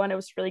with everyone. It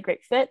was a really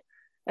great fit.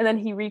 And then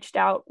he reached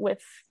out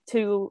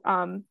to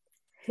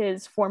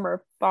his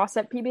former boss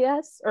at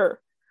PBS,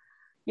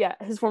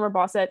 his former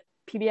boss at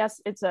PBS.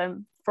 It's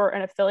for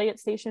an affiliate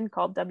station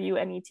called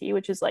WNET,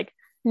 which is like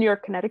New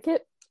York,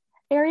 Connecticut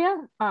area.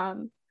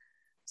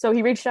 So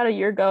he reached out a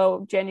year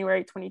ago,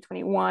 January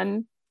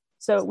 2021.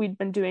 So we'd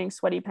been doing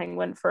Sweaty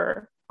Penguin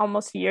for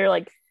almost a year,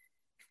 like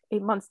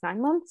 8 months,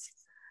 9 months.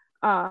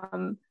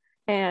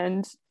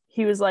 And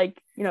he was like,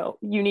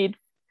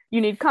 you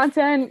need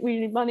content, we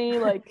need money,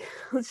 like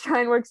let's try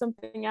and work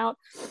something out.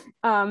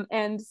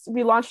 And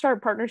we launched our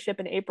partnership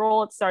in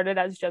April. It started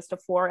as just a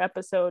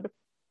 4-episode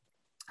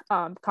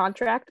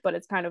contract, but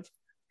it's kind of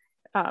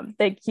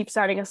they keep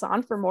signing us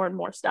on for more and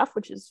more stuff,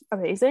 which is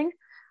amazing.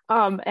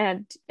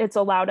 And it's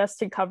allowed us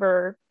to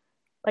cover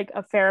like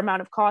a fair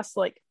amount of costs,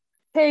 like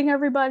paying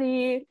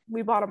everybody.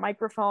 We bought a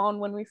microphone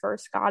when we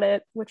first got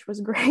it, which was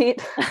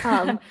great.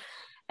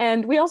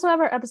 And we also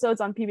have our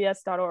episodes on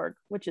pbs.org,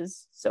 which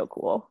is so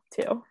cool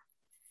too.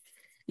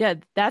 Yeah,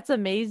 that's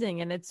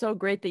amazing. And it's so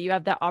great that you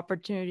have that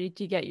opportunity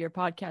to get your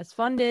podcast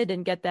funded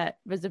and get that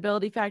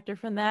visibility factor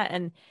from that.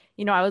 And,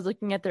 I was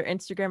looking at their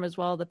Instagram as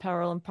well, the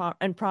Peril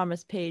and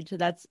Promise page. So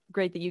that's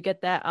great that you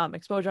get that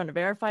exposure on a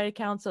verified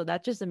account. So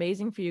that's just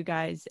amazing for you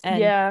guys. And,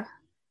 yeah,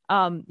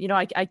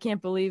 I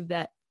can't believe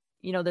that,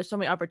 there's so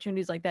many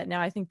opportunities like that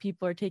now. I think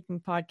people are taking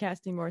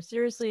podcasting more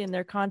seriously in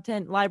their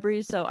content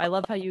libraries. So I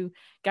love how you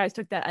guys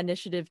took that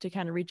initiative to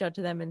kind of reach out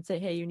to them and say,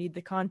 hey, you need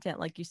the content,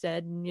 like you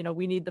said, and,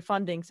 we need the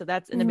funding. So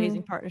that's an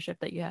amazing partnership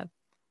that you have.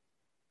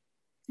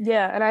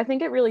 Yeah. And I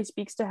think it really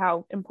speaks to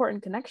how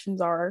important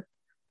connections are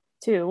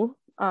too.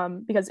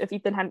 Because if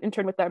Ethan hadn't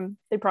interned with them,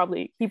 he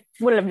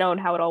wouldn't have known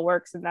how it all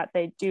works, and that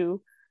they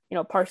do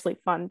partially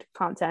fund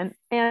content.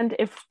 And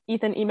if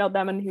Ethan emailed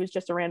them and he was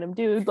just a random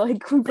dude,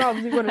 like we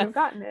probably wouldn't have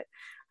gotten it.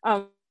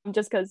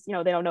 Just because they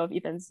don't know if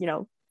Ethan's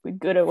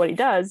good at what he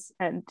does,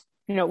 and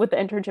with the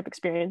internship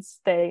experience,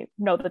 they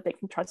know that they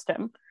can trust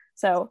him.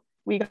 So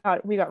we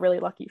got really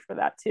lucky for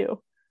that too.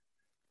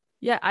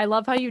 Yeah, I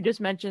love how you just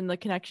mentioned the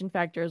connection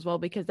factor as well,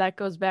 because that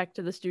goes back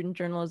to the student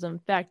journalism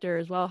factor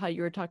as well, how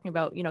you were talking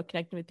about,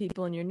 connecting with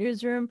people in your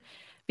newsroom.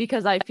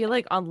 Because I feel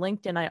like on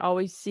LinkedIn, I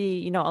always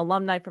see,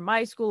 alumni from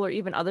my school or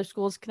even other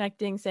schools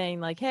connecting,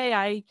 saying like, hey,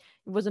 I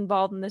was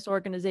involved in this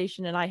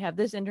organization and I have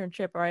this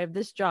internship or I have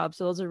this job.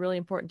 So those are really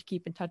important to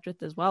keep in touch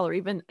with as well, or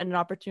even an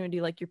opportunity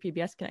like your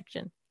PBS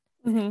connection.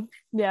 Mm-hmm.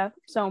 Yeah,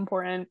 so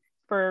important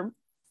for,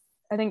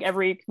 I think,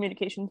 every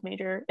communications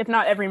major, if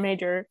not every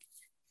major.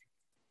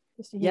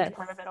 Just a huge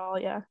part of it all.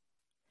 Yeah.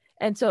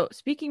 And so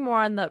speaking more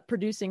on the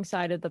producing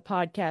side of the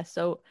podcast,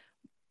 so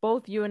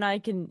both you and I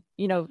can,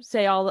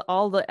 say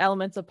all the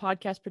elements of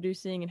podcast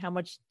producing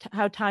and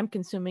how time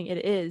consuming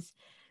it is.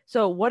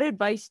 So what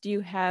advice do you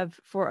have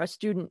for a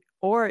student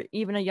or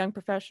even a young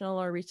professional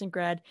or a recent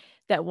grad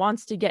that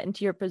wants to get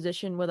into your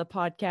position with a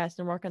podcast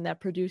and work on that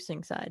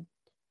producing side?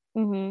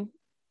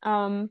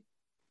 Mm-hmm.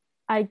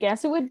 I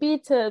guess it would be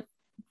to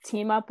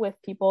team up with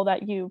people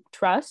that you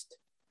trust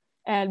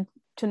and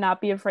to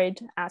not be afraid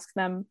to ask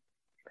them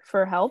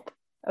for help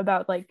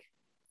about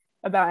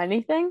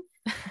anything.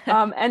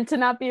 And to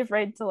not be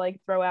afraid to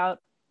throw out,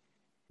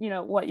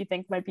 what you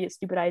think might be a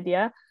stupid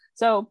idea.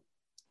 So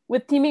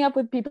with teaming up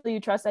with people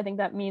you trust, I think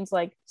that means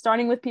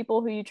starting with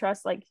people who you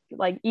trust, like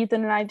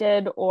Ethan and I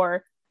did,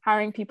 or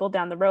hiring people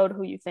down the road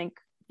who you think,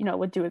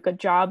 would do a good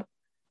job.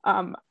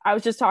 I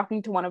was just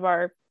talking to one of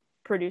our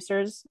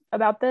producers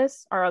about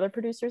this, our other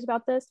producers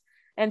about this,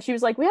 and she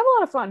was like, we have a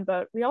lot of fun,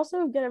 but we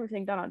also get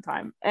everything done on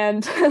time.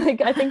 And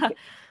I think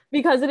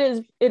because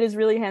it is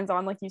really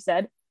hands-on, like you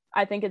said,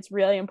 I think it's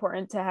really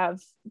important to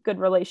have good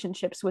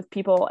relationships with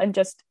people and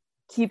just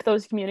keep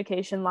those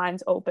communication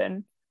lines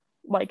open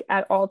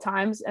at all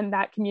times. And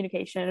that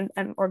communication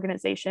and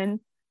organization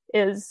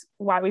is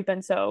why we've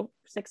been so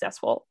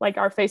successful.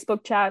 Our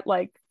Facebook chat,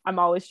 I'm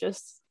always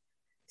just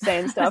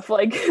saying stuff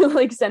like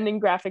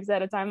sending graphics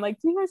at a time, do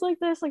you guys like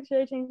this,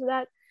 should I change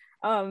that?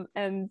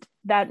 And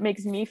that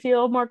makes me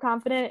feel more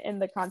confident in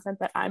the content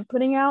that I'm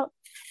putting out.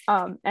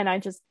 And I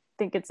just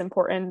think it's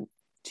important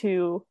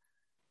to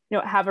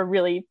have a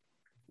really,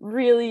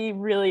 really,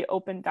 really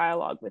open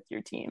dialogue with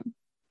your team.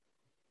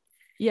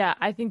 Yeah,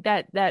 I think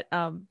that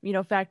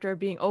factor of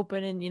being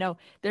open and,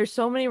 there's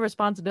so many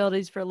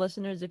responsibilities for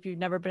listeners. If you've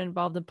never been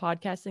involved in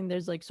podcasting,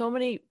 there's so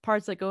many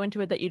parts that go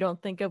into it that you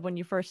don't think of when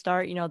you first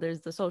start.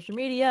 There's the social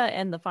media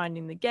and the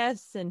finding the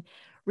guests and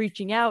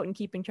reaching out and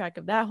keeping track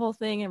of that whole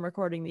thing and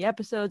recording the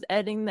episodes,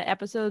 editing the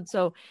episodes.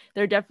 So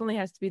there definitely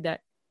has to be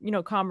that,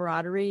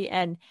 camaraderie.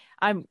 And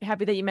I'm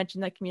happy that you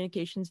mentioned that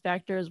communications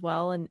factor as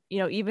well. And,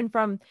 even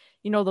from,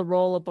 the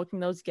role of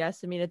booking those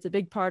guests, I mean, it's a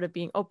big part of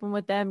being open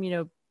with them,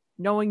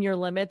 knowing your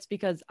limits,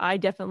 because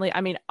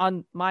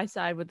on my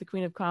side with the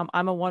Queen of Com,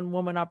 I'm a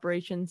one-woman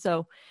operation.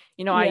 So,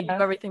 I do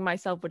everything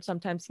myself, which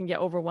sometimes can get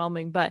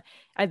overwhelming. But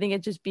I think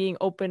it's just being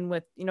open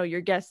with,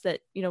 your guests that,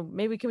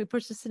 maybe can we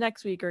push this to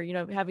next week, or,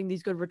 having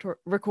these good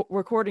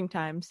recording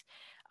times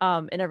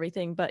and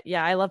everything. But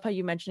yeah, I love how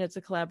you mentioned it's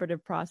a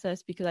collaborative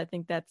process, because I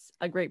think that's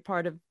a great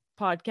part of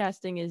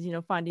podcasting is,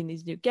 finding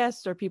these new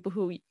guests or people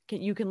who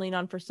you can lean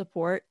on for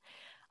support.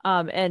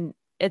 And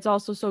it's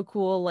also so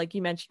cool, like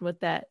you mentioned with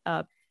that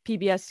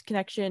PBS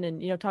connection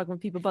and, talking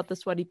with people about the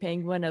Sweaty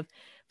Penguin, of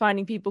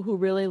finding people who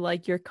really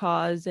like your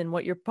cause and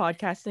what you're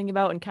podcasting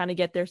about and kind of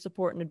get their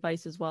support and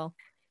advice as well.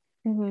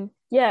 Mm-hmm.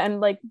 Yeah. And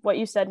what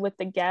you said with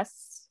the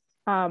guests,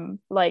 trying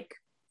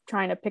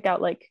to pick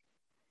out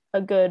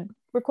a good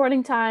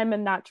recording time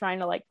and not trying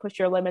to push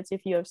your limits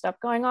if you have stuff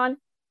going on.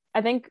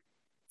 I think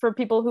for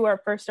people who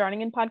are first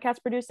starting in podcast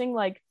producing,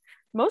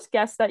 most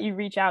guests that you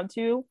reach out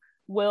to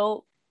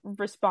will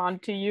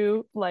respond to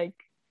you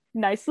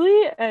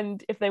nicely,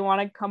 and if they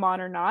want to come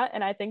on or not.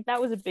 And I think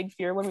that was a big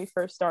fear when we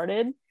first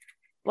started,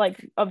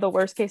 of the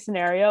worst case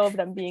scenario of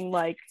them being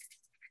this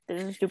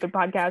is a stupid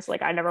podcast,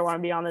 I never want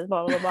to be on this,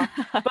 blah blah blah.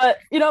 But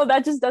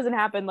that just doesn't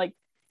happen.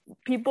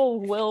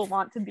 People will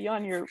want to be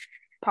on your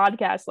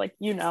podcast,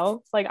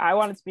 I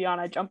wanted to be on,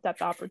 I jumped at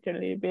the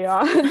opportunity to be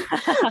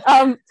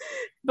on.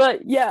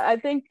 But yeah, I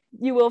think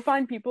you will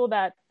find people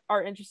that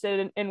are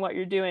interested in what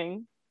you're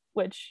doing,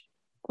 which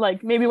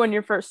maybe when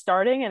you're first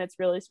starting and it's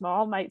really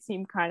small might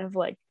seem kind of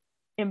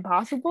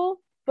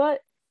impossible,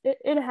 but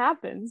it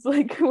happens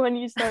when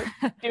you start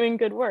doing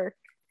good work.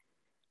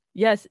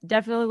 Yes,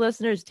 definitely,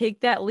 listeners,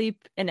 take that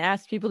leap and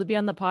ask people to be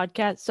on the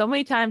podcast. So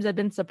many times I've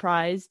been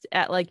surprised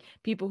at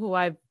people who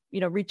I've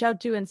reached out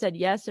to and said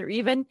yes, or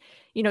even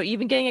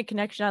getting a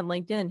connection on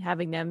LinkedIn and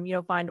having them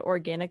find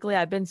organically.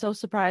 I've been so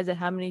surprised at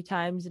how many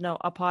times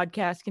a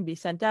podcast can be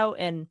sent out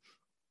and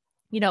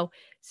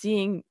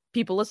seeing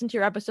people listen to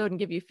your episode and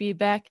give you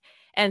feedback.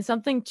 And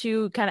something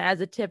to kind of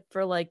as a tip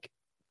for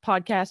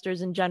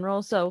podcasters in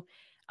general. So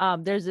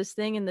there's this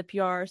thing in the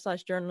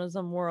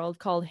PR/journalism world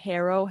called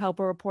HARO, Help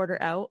a Reporter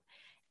Out.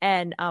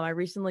 And I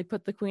recently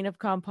put the Queen of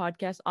Com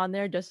podcast on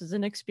there just as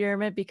an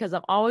experiment, because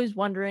I'm always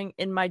wondering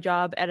in my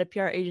job at a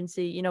PR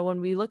agency,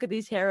 when we look at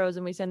these HAROs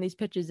and we send these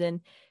pitches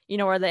in,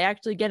 are they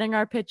actually getting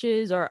our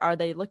pitches, or are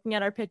they looking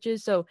at our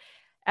pitches? So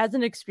as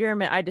an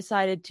experiment, I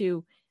decided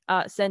to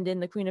send in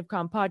the Queen of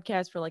Com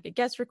podcast for a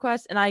guest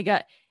request, and I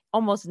got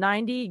almost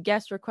 90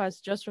 guest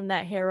requests just from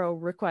that HARO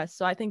request.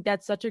 So I think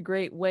that's such a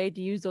great way to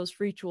use those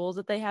free tools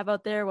that they have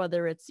out there,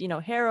 whether it's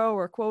HARO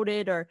or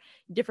Quoted or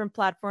different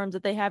platforms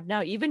that they have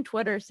now, even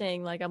Twitter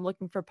saying I'm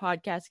looking for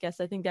podcast guests.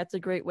 I think that's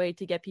a great way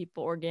to get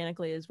people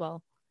organically as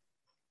well.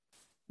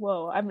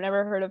 Whoa, I've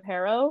never heard of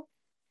HARO.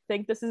 I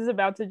think this is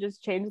about to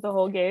just change the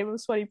whole game of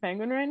Sweaty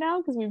Penguin right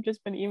now, because we've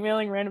just been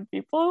emailing random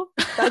people.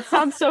 That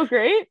sounds so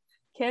great.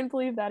 Can't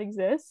believe that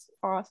exists.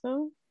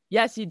 Awesome.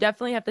 Yes, you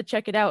definitely have to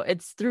check it out.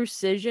 It's through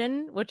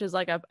Cision, which is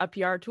a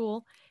PR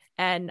tool.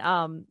 And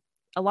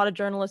a lot of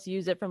journalists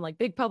use it from like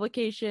big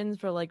publications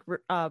for like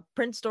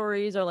print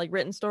stories or like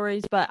written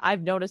stories, but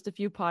I've noticed a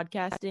few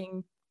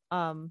podcasting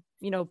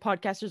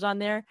podcasters on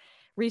there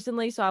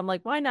recently, so I'm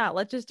like, why not?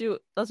 Let's just do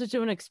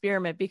an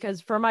experiment, because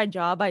for my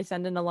job I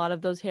send in a lot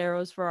of those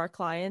heroes for our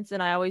clients,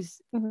 and I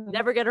always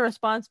never get a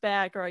response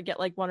back, or I get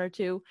like one or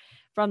two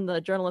from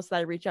the journalists that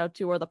I reach out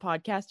to or the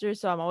podcasters.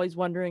 So I'm always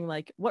wondering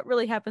like what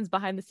really happens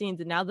behind the scenes.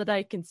 And now that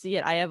I can see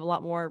it, I have a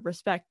lot more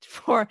respect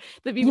for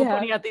the people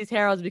putting out these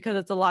heroes, because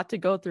it's a lot to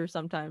go through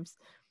sometimes.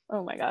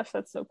 Oh my gosh,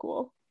 that's so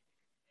cool.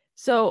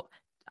 So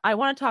I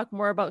want to talk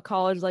more about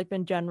college life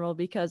in general,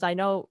 because I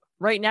know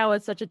right now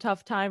it's such a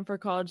tough time for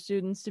college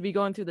students to be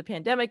going through the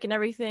pandemic and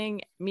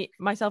everything.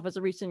 Myself, as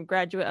a recent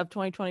graduate of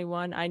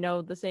 2021, I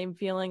know the same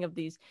feeling of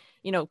these,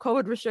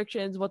 COVID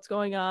restrictions, what's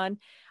going on.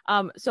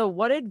 So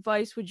what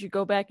advice would you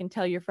go back and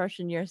tell your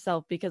freshman year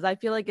self? Because I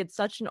feel like it's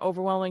such an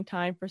overwhelming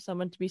time for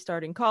someone to be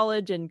starting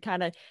college and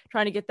kind of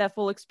trying to get that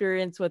full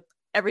experience with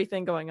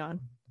everything going on.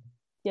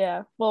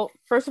 Yeah. Well,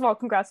 first of all,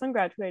 congrats on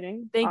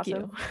graduating. Thank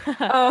Awesome.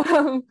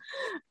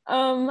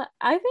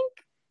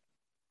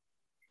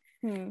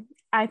 you.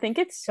 I think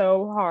it's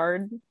so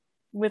hard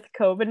with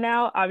COVID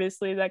now.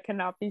 Obviously, that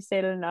cannot be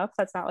stated enough.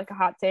 That's not like a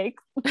hot take,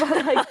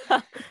 but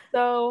like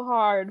so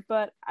hard.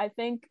 But I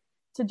think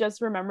to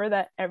just remember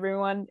that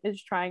everyone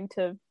is trying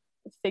to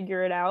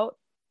figure it out.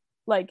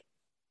 Like,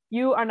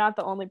 you are not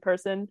the only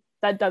person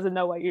that doesn't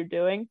know what you're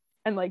doing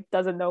and like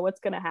doesn't know what's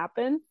going to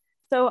happen.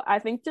 So I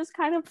think just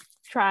kind of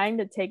trying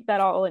to take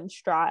that all in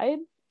stride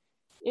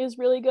is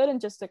really good, and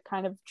just to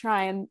kind of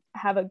try and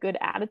have a good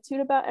attitude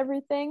about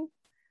everything,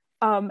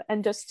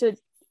 and just to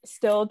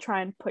still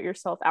try and put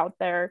yourself out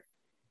there,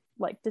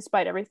 like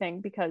despite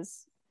everything,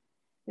 because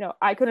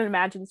I couldn't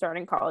imagine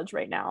starting college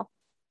right now.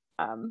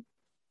 um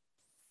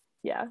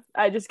yeah,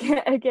 I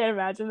can't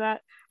imagine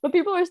that, but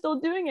people are still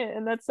doing it,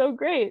 and that's so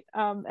great.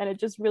 And it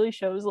just really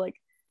shows like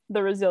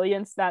the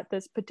resilience that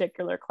this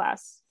particular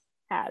class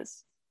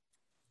has.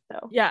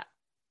 So Yeah.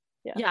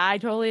 yeah. Yeah, I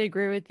totally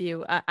agree with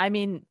you. I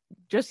mean,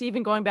 just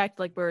even going back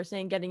to like we were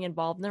saying, getting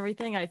involved in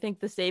everything, I think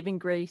the saving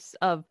grace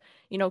of,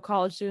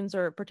 college students,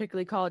 or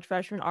particularly college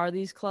freshmen, are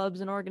these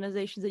clubs and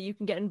organizations that you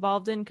can get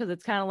involved in, because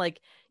it's kind of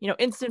like,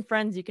 instant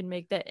friends you can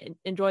make that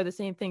enjoy the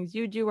same things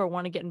you do or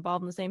want to get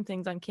involved in the same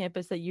things on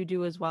campus that you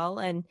do as well.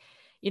 And,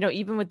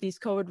 even with these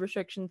COVID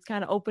restrictions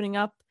kind of opening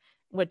up,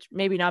 which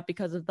maybe not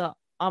because of the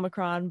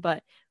Omicron,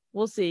 but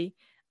we'll see.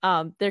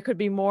 There could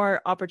be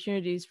more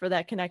opportunities for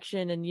that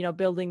connection and,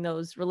 building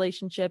those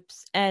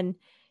relationships. And,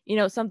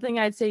 something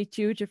I'd say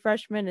too to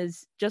freshmen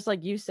is just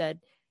like you said,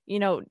 you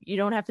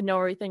don't have to know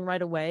everything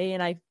right away.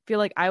 And I feel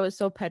like I was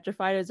so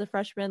petrified as a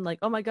freshman, like,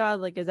 oh my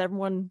God, like, is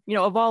everyone,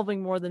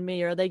 evolving more than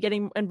me? Or are they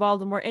getting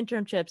involved in more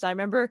internships? I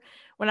remember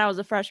when I was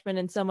a freshman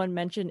and someone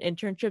mentioned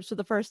internships for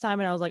the first time,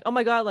 and I was like, oh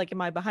my God, like,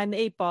 am I behind the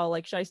eight ball?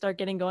 Like, should I start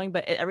getting going?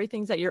 But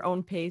everything's at your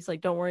own pace.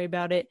 Like, don't worry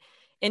about it.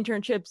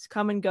 Internships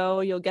come and go.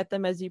 You'll get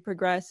them as you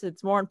progress.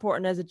 It's more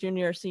important as a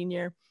junior or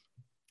senior.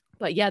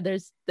 But yeah,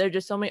 there's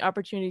just so many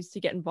opportunities to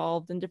get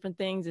involved in different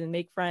things and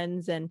make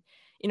friends, and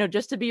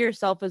just to be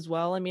yourself as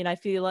well. I mean, I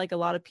feel like a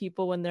lot of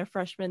people when they're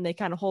freshmen, they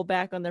kind of hold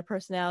back on their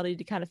personality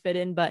to kind of fit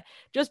in, but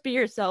just be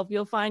yourself.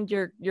 You'll find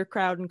your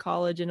crowd in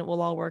college, and it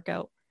will all work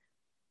out.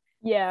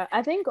 Yeah,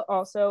 I think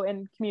also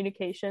in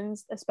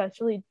communications,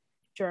 especially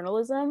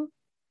journalism,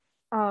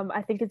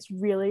 I think it's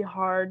really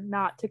hard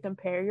not to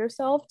compare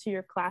yourself to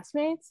your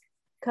classmates,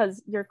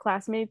 because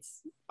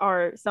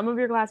some of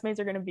your classmates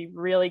are going to be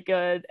really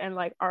good and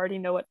like already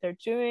know what they're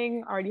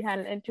doing, already had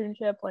an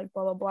internship, like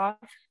blah, blah, blah.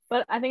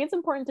 But I think it's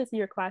important to see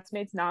your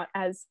classmates not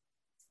as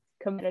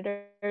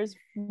competitors,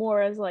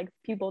 more as like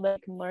people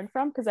that you can learn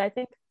from, because I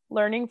think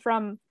learning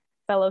from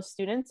fellow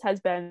students has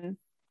been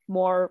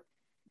more,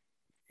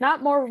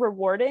 not more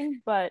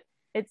rewarding, but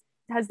it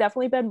has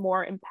definitely been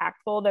more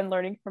impactful than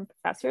learning from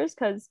professors,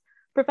 because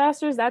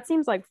professors, that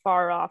seems like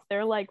far off.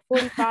 They're like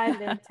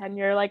 45 in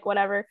tenure, like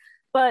whatever.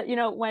 But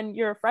when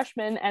you're a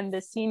freshman and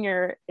the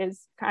senior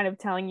is kind of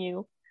telling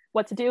you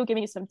what to do,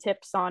 giving you some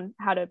tips on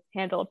how to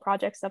handle a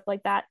project, stuff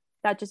like that,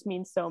 that just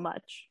means so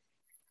much.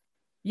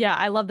 Yeah,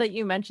 I love that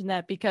you mentioned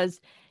that,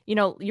 because,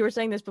 you were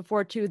saying this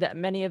before too, that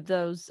many of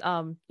those,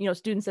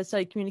 students that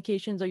study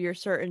communications or your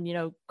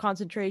certain,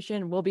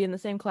 concentration will be in the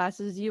same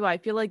classes as you. I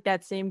feel like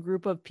that same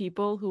group of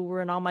people who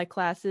were in all my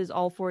classes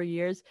all 4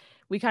 years,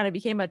 we kind of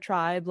became a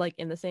tribe, like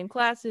in the same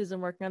classes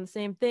and working on the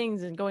same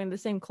things and going to the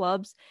same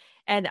clubs.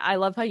 And I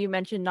love how you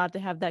mentioned not to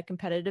have that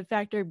competitive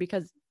factor,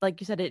 because like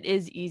you said, it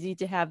is easy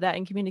to have that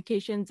in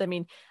communications. I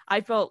mean,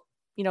 I felt,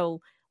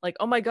 like,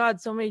 oh my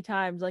God, so many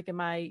times, like, am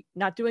I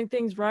not doing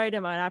things right?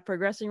 Am I not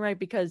progressing right?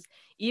 Because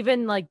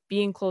even like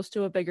being close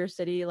to a bigger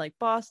city like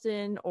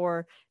Boston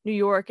or New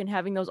York and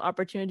having those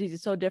opportunities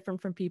is so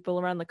different from people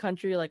around the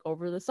country, like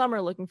over the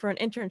summer looking for an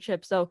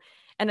internship. So,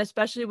 and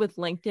especially with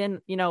LinkedIn,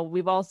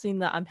 we've all seen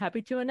the I'm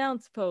happy to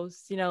announce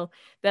posts,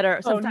 that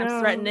are sometimes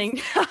threatening,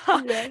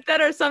 Yeah.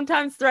 that are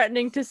sometimes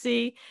threatening to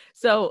see.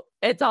 So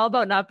it's all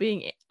about not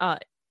being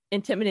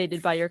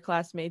intimidated by your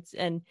classmates.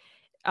 And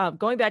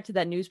going back to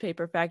that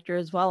newspaper factor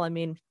as well, I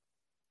mean,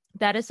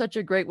 That is such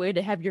a great way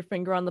to have your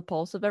finger on the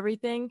pulse of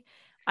everything.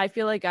 I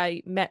feel like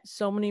I met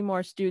so many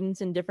more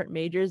students in different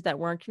majors that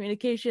weren't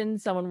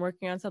communications, someone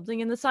working on something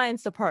in the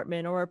science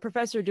department, or a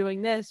professor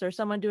doing this, or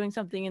someone doing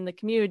something in the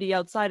community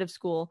outside of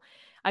school.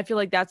 I feel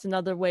like that's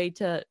another way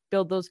to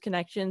build those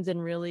connections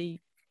and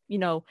really,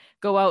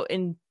 go out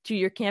into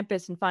your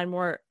campus and find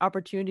more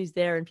opportunities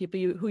there and people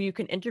who you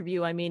can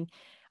interview. I mean,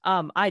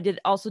 I did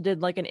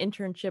like an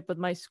internship with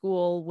my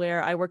school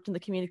where I worked in the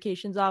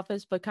communications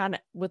office, but kind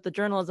of with the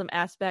journalism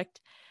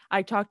aspect.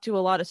 I talked to a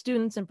lot of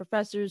students and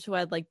professors who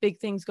had like big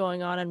things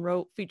going on and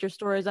wrote feature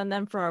stories on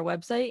them for our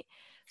website.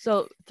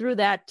 So through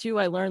that too,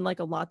 I learned like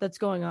a lot that's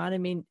going on. I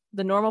mean,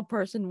 the normal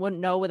person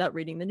wouldn't know without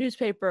reading the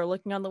newspaper or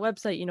looking on the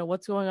website,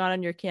 what's going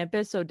on your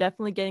campus. So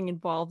definitely getting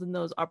involved in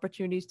those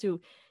opportunities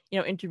to,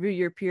 interview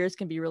your peers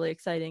can be really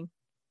exciting.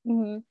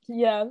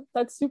 Yeah,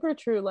 that's super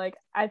true. Like,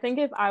 I think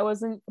if I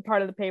wasn't a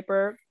part of the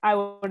paper, I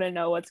wouldn't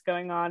know what's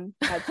going on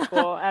at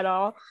school at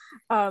all.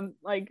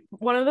 Like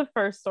one of the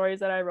first stories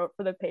that I wrote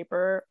for the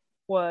paper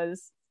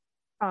was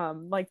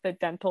like the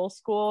dental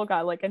school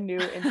got like a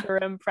new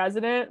interim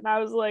president. And I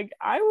was like,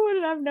 I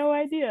would have no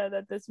idea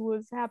that this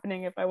was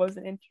happening if I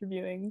wasn't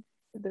interviewing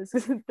this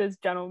this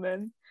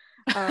gentleman.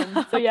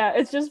 So yeah,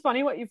 it's just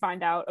funny what you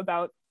find out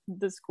about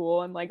the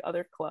school and like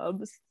other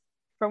clubs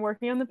from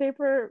working on the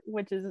paper,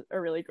 which is a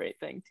really great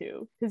thing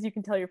too, because you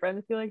can tell your friends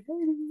and be like, hey,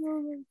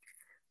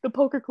 the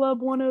poker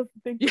club won a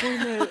big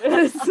tournament.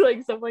 It's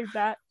like stuff like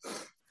that.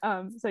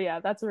 So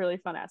yeah, that's a really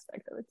fun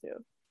aspect of it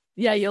too.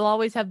 Yeah, you'll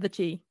always have the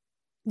tea.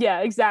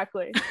 Yeah,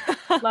 exactly.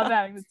 Love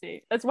having the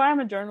tea. That's why I'm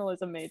a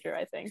journalism major,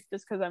 I think,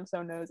 just because I'm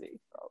so nosy,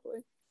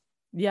 probably.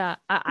 Yeah,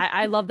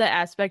 I love that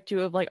aspect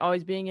too of like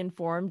always being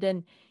informed.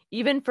 And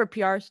even for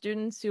PR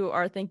students who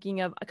are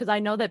thinking of, because I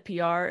know that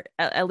PR,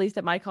 at least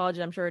at my college,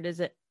 and I'm sure it is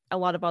at a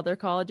lot of other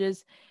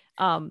colleges,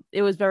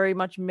 it was very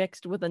much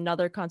mixed with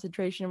another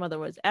concentration, whether it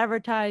was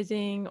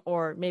advertising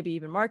or maybe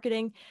even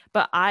marketing.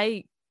 But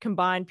I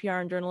combined PR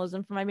and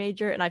journalism for my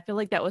major, and I feel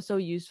like that was so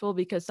useful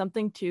because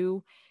something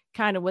too,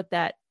 kind of with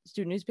that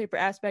student newspaper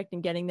aspect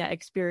and getting that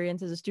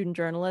experience as a student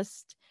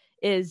journalist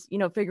is,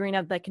 figuring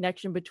out that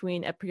connection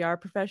between a PR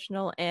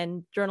professional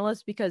and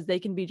journalists because they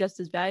can be just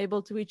as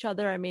valuable to each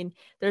other. I mean,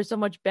 there's so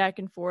much back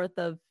and forth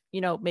of,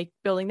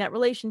 building that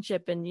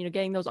relationship and,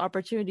 getting those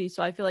opportunities.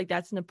 So I feel like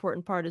that's an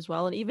important part as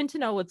well. And even to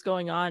know what's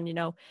going on,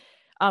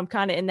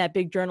 kind of in that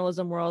big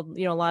journalism world,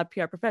 a lot of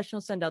PR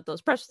professionals send out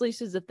those press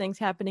releases of things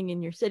happening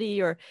in your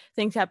city or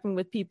things happening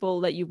with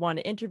people that you want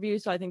to interview.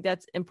 So I think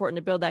that's important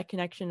to build that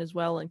connection as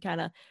well. And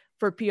kind of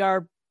for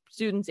PR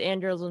students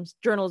and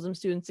journalism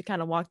students to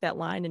kind of walk that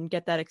line and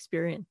get that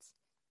experience.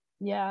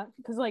 Yeah,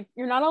 because like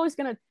you're not always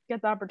gonna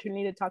get the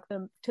opportunity to talk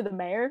to the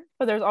mayor,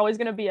 but there's always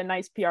gonna be a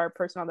nice PR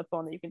person on the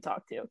phone that you can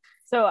talk to.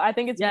 So I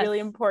think it's Yes. really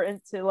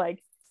important to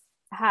like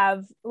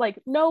have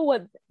like know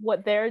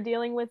what they're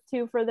dealing with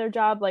too for their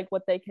job, like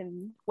what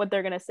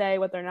they're gonna say,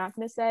 what they're not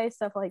gonna say,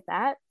 stuff like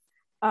that.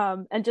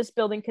 And just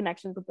building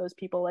connections with those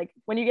people. Like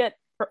when you get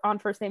on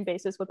first name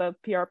basis with a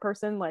PR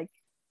person, like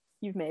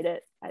you've made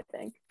it, I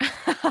think.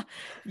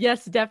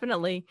 Yes,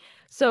 definitely.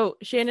 So,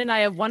 Shannon, I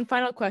have one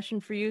final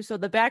question for you. So,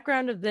 the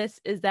background of this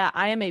is that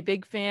I am a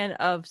big fan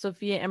of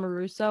Sophia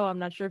Amoruso. I'm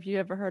not sure if you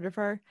ever heard of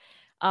her,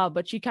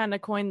 but she kind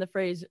of coined the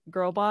phrase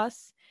girl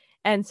boss.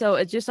 And so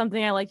it's just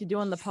something I like to do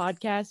on the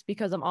podcast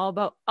because I'm all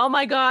about, oh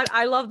my God,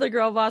 I love the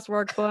Girl Boss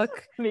workbook.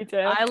 Me too.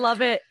 I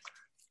love it.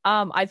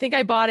 I think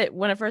I bought it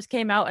when it first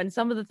came out and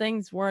some of the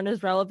things weren't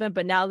as relevant,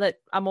 but now that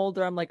I'm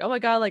older, I'm like, oh my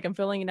God, like I'm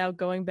filling it out,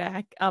 going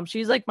back.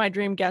 She's like my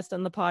dream guest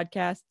on the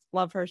podcast.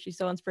 Love her. She's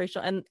so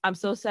inspirational. And I'm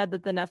so sad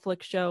that the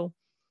Netflix show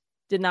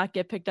did not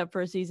get picked up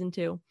for a season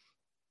 2.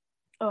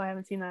 Oh, I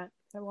haven't seen that.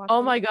 I watched Oh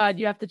it. my God,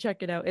 you have to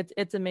check it out.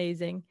 It's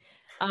amazing.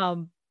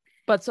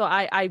 But so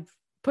I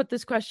put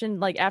this question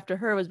like after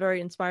her, was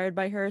very inspired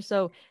by her.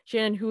 So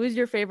Shannon, who is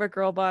your favorite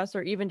girl boss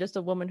or even just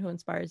a woman who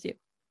inspires you?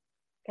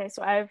 Okay,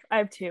 so I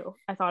have two.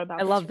 I thought I about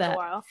this love for a that.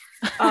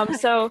 while.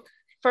 So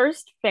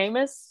first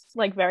famous,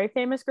 like very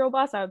famous girl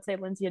boss, I would say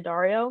Lindsay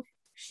Addario.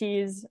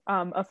 She's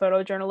a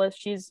photojournalist.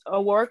 She's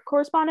a war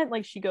correspondent.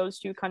 Like she goes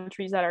to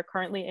countries that are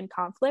currently in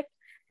conflict,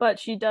 but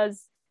she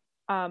does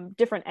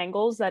different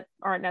angles that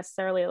aren't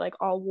necessarily like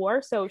all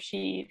war. So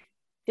she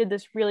did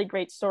this really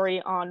great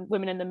story on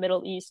women in the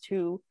Middle East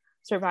who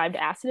survived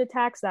acid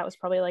attacks. That was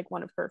probably like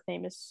one of her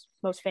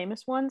most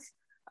famous ones.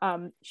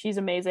 She's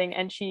amazing,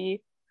 and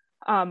she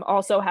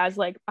also has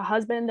like a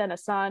husband and a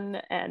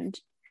son, and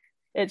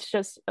it's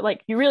just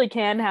like you really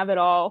can have it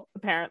all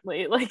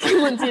apparently, like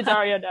Lindsay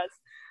Dario does.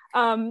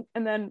 And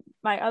then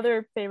my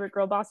other favorite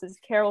girl boss is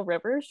Carol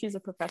Rivers. She's a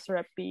professor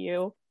at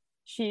BU.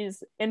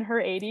 She's in her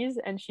 80s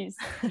and she's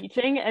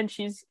teaching, and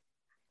she's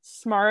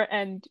smart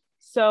and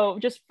so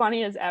just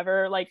funny as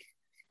ever. Like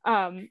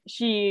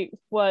she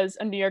was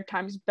a New York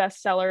Times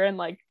bestseller in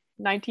like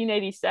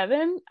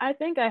 1987. I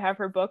think I have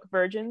her book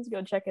Virgins.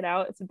 Go check it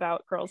out. It's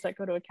about girls that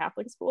go to a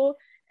Catholic school,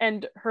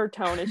 and her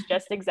tone is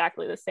just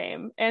exactly the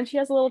same. And she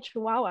has a little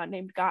chihuahua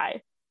named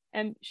Guy,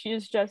 and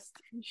she's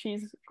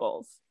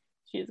goals.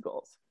 She is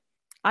goals.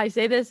 I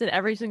say this in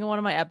every single one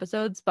of my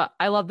episodes, but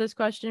I love this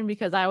question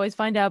because I always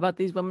find out about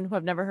these women who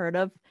I've never heard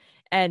of.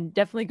 And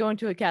definitely going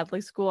to a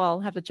Catholic school,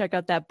 I'll have to check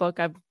out that book.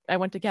 I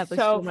went to Catholic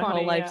So school my whole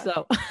funny, life, yeah.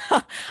 so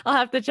I'll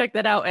have to check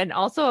that out. And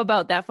also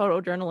about that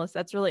photojournalist,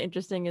 that's really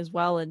interesting as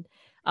well. And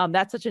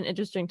that's such an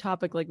interesting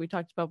topic, like we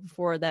talked about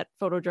before, that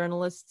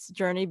photojournalist's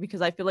journey,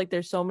 because I feel like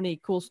there's so many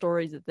cool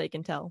stories that they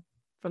can tell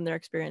from their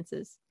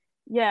experiences.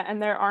 Yeah,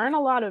 and there aren't a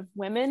lot of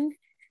women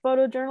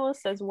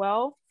photojournalists as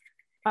well,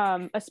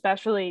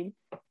 especially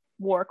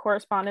war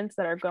correspondents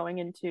that are going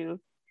into,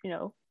 you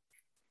know,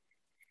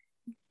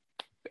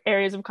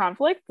 areas of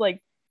conflict.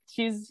 Like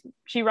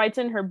she writes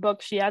in her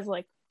book, she has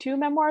like two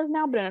memoirs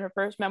now, but in her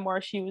first memoir,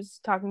 she was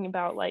talking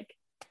about like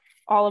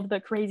all of the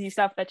crazy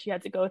stuff that she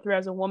had to go through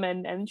as a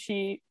woman. And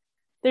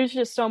there's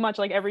just so much,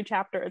 like every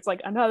chapter, it's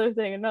like another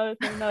thing, another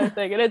thing, another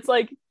thing. And it's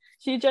like,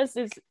 she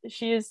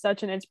is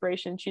such an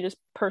inspiration. She just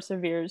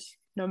perseveres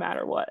no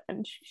matter what.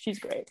 And she's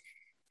great.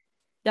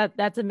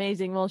 That's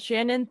amazing. Well,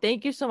 Shannon,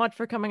 thank you so much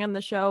for coming on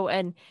the show.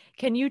 And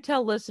can you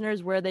tell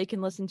listeners where they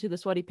can listen to the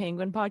Sweaty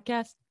Penguin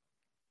podcast?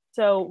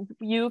 So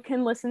you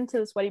can listen to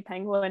the Sweaty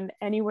Penguin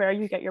anywhere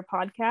you get your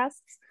podcasts.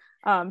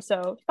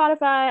 So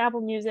Spotify, Apple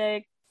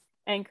Music,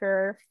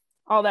 Anchor,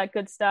 all that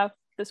good stuff.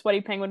 The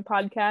Sweaty Penguin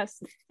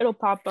podcast, it'll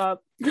pop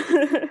up.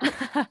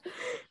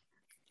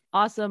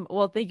 Awesome.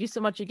 Well, thank you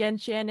so much again,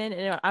 Shannon.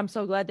 And I'm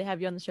so glad to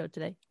have you on the show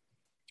today.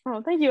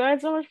 Oh, thank you. I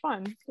had so much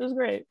fun. It was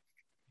great.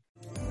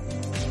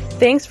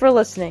 Thanks for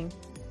listening.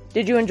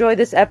 Did you enjoy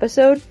this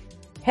episode?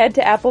 Head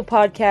to Apple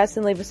Podcasts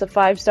and leave us a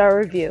 5-star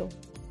review.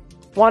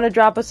 Want to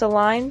drop us a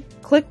line?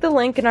 Click the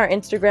link in our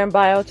Instagram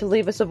bio to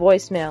leave us a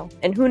voicemail,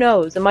 and who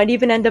knows, it might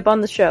even end up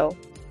on the show.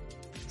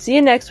 See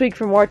you next week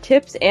for more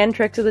tips and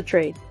tricks of the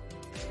trade.